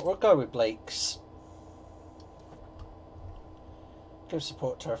tell you what, we'll go with Blake's. Give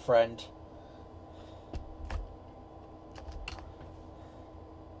support to a friend.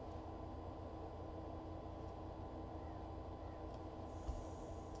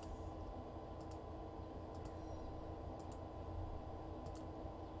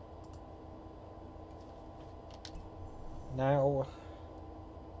 Now,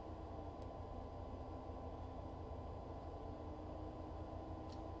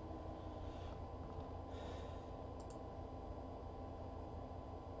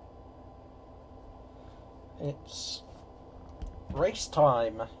 it's race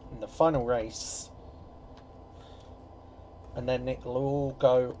time in the final race, and then it'll all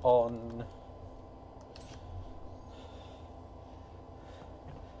go on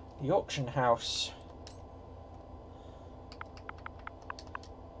the auction house.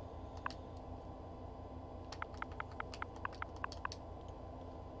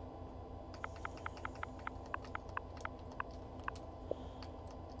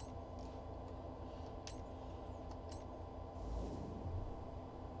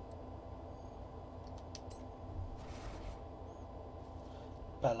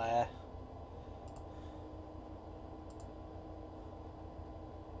 Bel Air.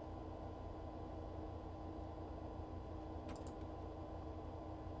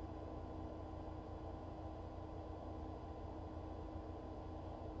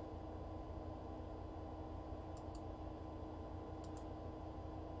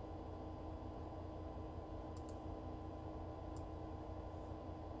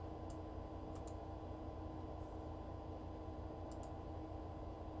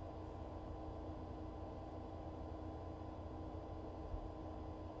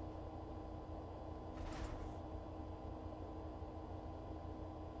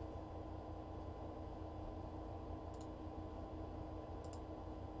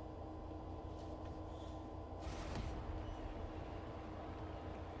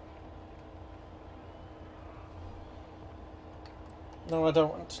 No, I don't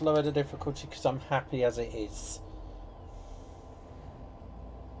want to lower the difficulty because I'm happy as it is.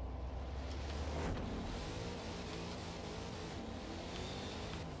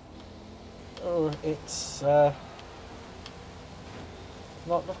 Oh, it's not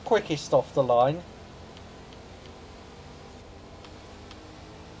the quickest off the line.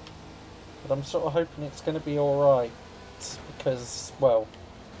 But I'm sort of hoping it's going to be alright. Because, well,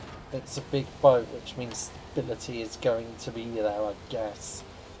 it's a big boat, which means stability is going to be there, I guess.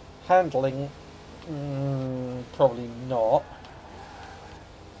 Handling, probably not.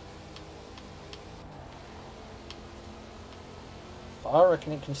 But I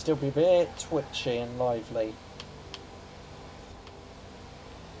reckon it can still be a bit twitchy and lively.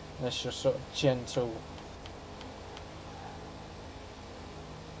 Unless you're sort of gentle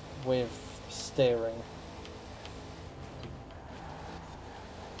with the steering.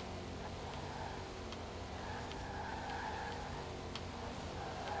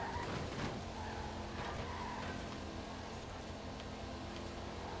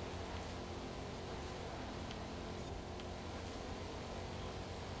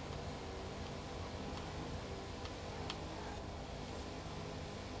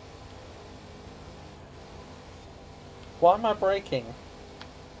 Why am I braking?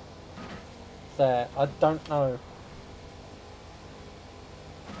 There, I don't know.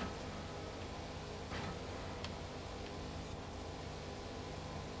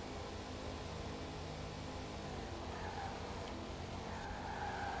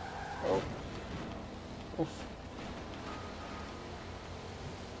 Oh. Oof.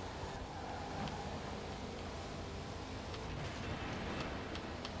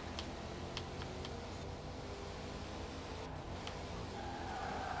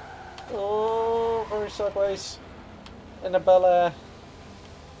 Oh, very sideways. In a Bel Air.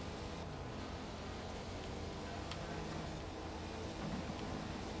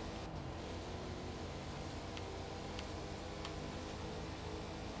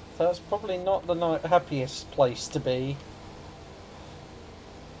 That's probably not the happiest place to be.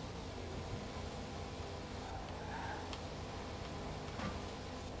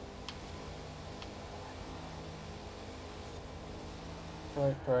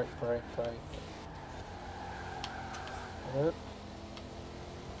 Brake, brake, brake, brake. Yep.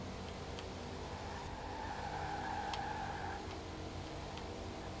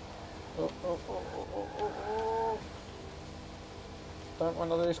 Oh, oh, oh, oh, oh, oh, oh. Don't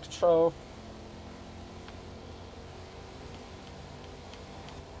want to lose control.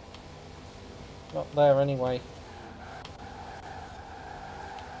 Not there anyway.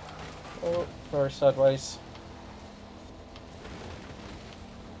 Oh, very sideways.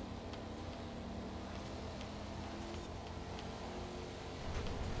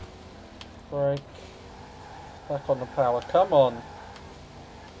 Brake. Back on the power. Come on.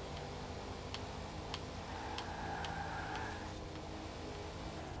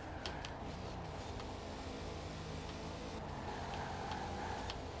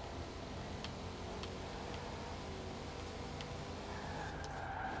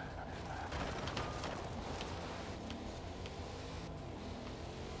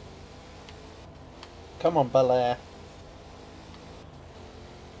 Come on, Bel Air.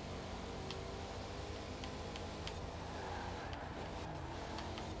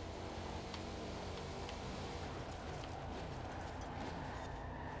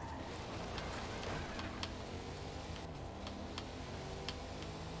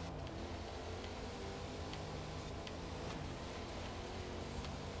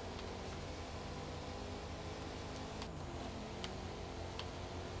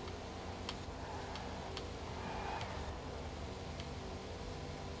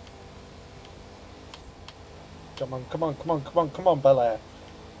 Come on, come on, come on, come on, come on, Bel Air.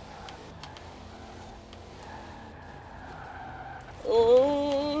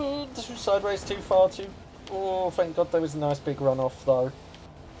 Oh, too sideways, too far, too... Oh, thank God there was a nice big runoff, though.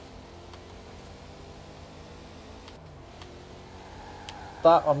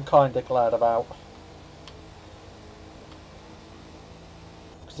 That I'm kind of glad about.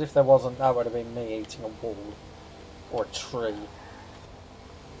 Because if there wasn't, that would have been me eating a wall. Or a tree.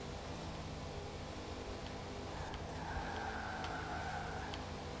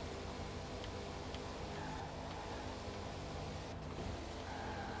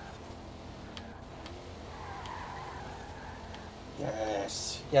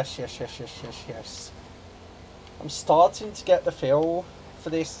 Yes. Yes, yes, yes, yes, yes, yes. I'm starting to get the feel for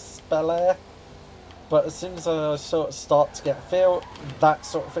this Bel Air. But as soon as I sort of start to get a feel, that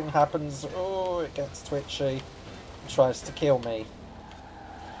sort of thing happens. Oh, it gets twitchy. It tries to kill me.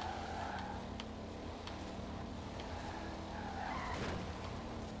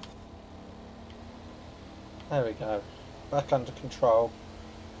 There we go. Back under control.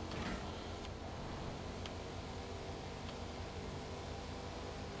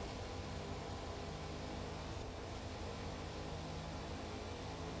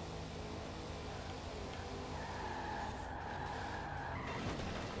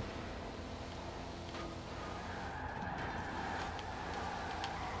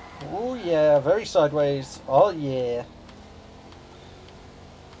 Oh yeah, very sideways. Oh yeah.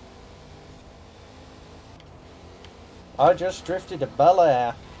 I just drifted a Bel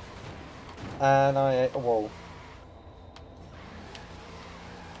Air. And I ate a wall.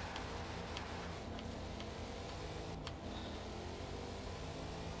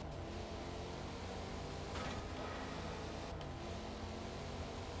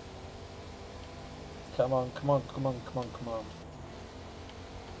 Come on, come on, come on, come on, come on.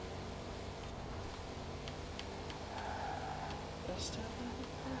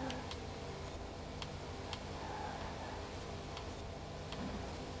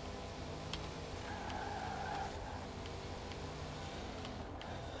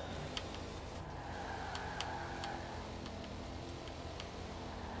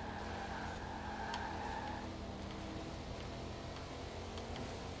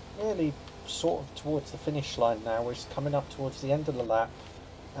 really sort of towards the finish line now. We're coming up towards the end of the lap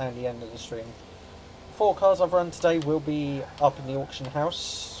and the end of the stream. 4 cars I've run today will be up in the auction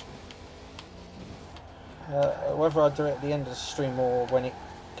house. Whether I do it at the end of the stream or when it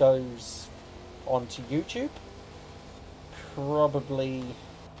goes onto YouTube, probably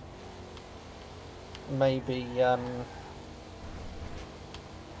maybe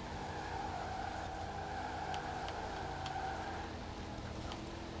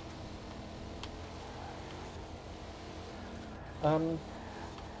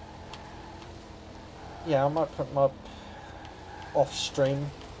yeah, I might put my off stream.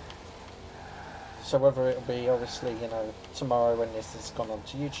 So whether it'll be obviously, you know, tomorrow when this has gone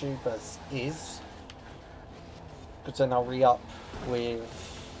onto YouTube as is, because then I'll re-up with,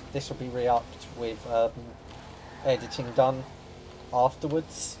 this will be re-upped with editing done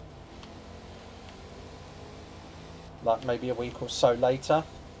afterwards, like maybe a week or so later.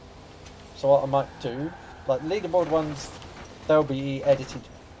 So what I might do, like leaderboard ones, they'll be edited,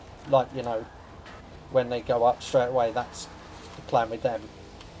 like, you know, when they go up straight away. That's the plan with them.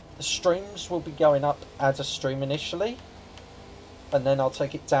 The streams will be going up as a stream initially, and then I'll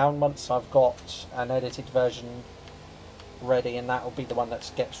take it down once I've got an edited version ready, and that will be the one that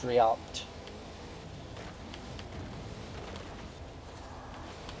gets re-upped.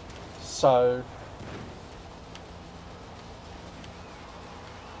 So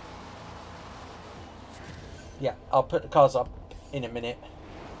yeah, I'll put the cars up in a minute.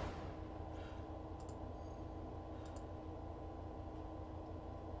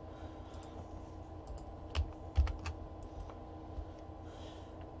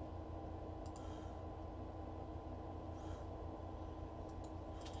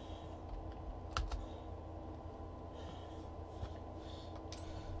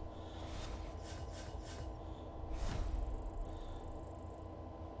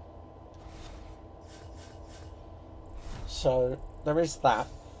 So there is that.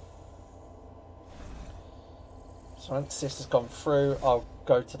 So once this has gone through, I'll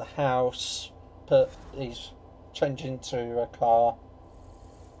go to the house, put these, change into a car,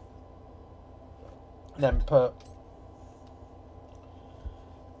 then put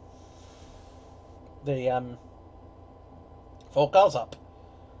the 4 cars up.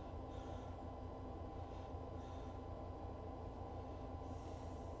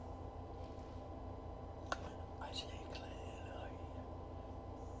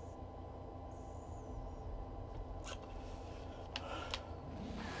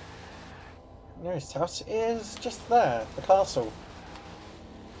 Nearest house is just there, the castle.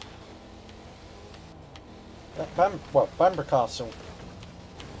 Bamber Castle.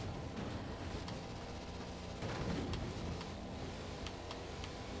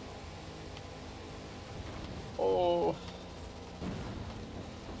 Oh.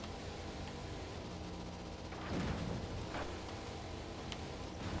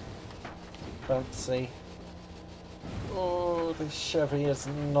 Fancy. Oh, this Chevy is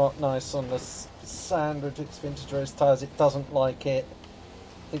not nice on the sand with its vintage race tyres. It doesn't like it.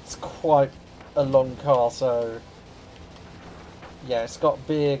 It's quite a long car, so yeah, it's got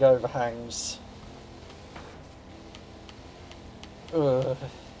big overhangs. Ugh.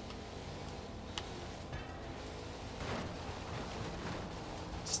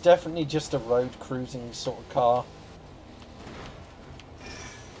 It's definitely just a road cruising sort of car.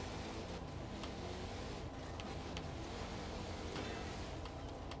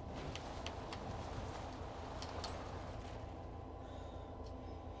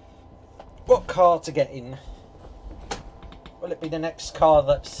 What car to get in? Will it be the next car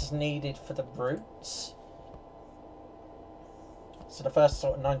that's needed for the routes? So the first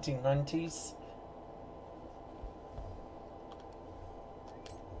sort of 1990s?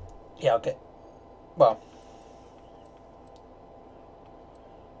 Yeah, I'll get... well...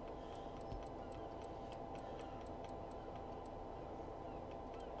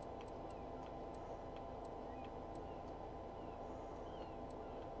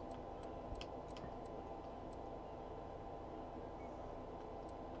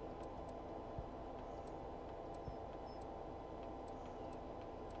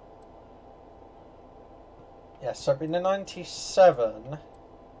 yeah, so in the 97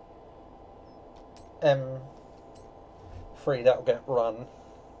 M3 that'll get run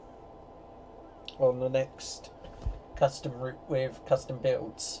on the next custom route with custom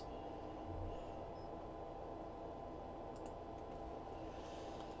builds.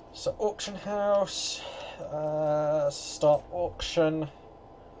 So auction house, start auction.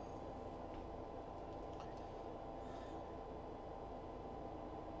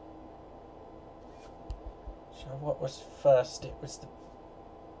 So what was first? It was the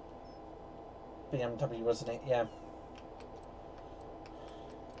BMW, wasn't it? Yeah.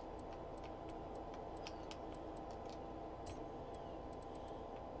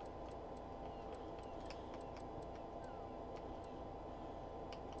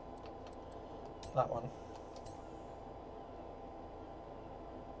 That one.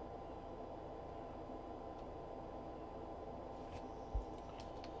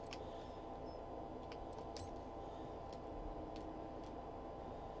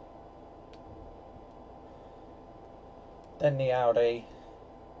 Then the Audi.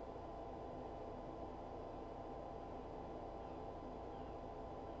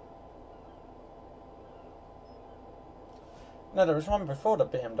 No, there was one before the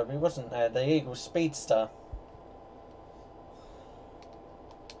BMW, wasn't there? The Eagle Speedster.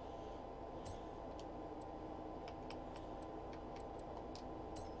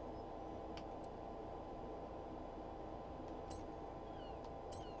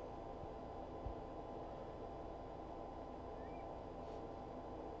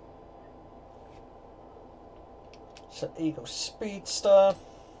 So Eagle Speedster.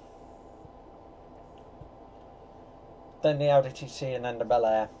 Then the Audi TT and then the Bel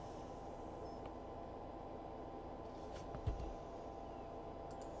Air.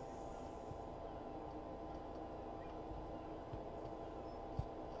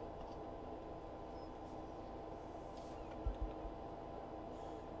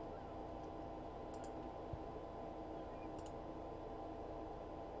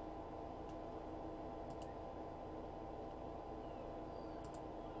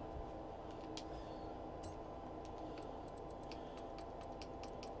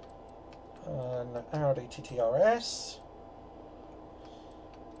 An Audi TTRS.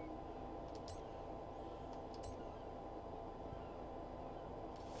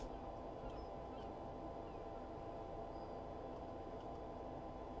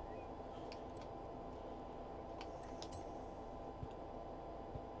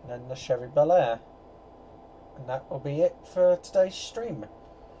 And then the Chevy Bel Air. And that will be it for today's stream.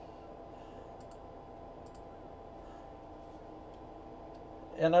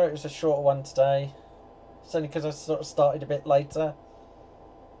 I know it was a shorter one today. It's only because I sort of started a bit later.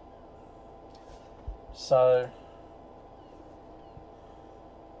 So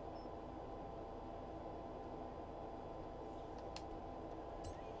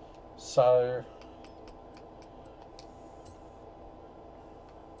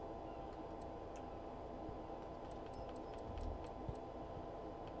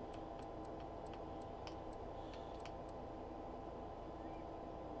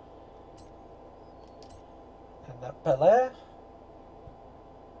and that Bel Air.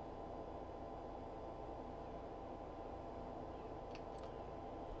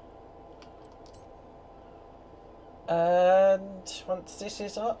 And once this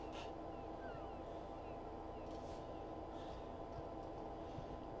is up,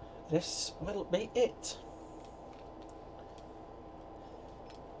 this will be it.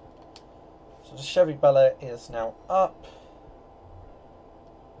 So the Chevy Bel Air is now up.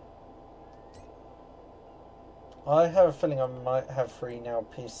 I have a feeling I might have 3 now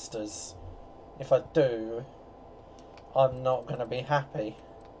pistas. If I do, I'm not going to be happy.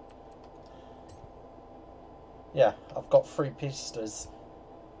 Yeah, I've got 3 pistas.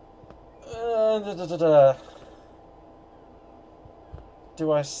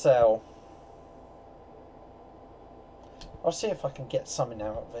 Do I sell? I'll see if I can get something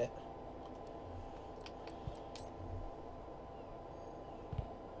out of it.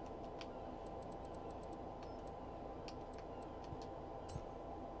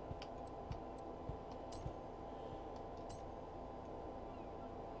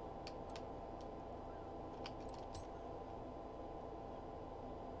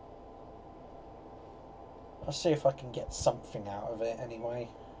 I'll see if I can get something out of it anyway.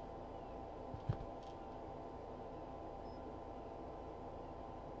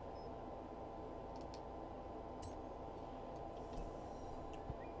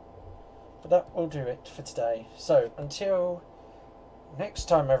 But that will do it for today. So until next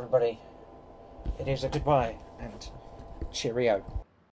time, everybody, it is a goodbye and cheerio.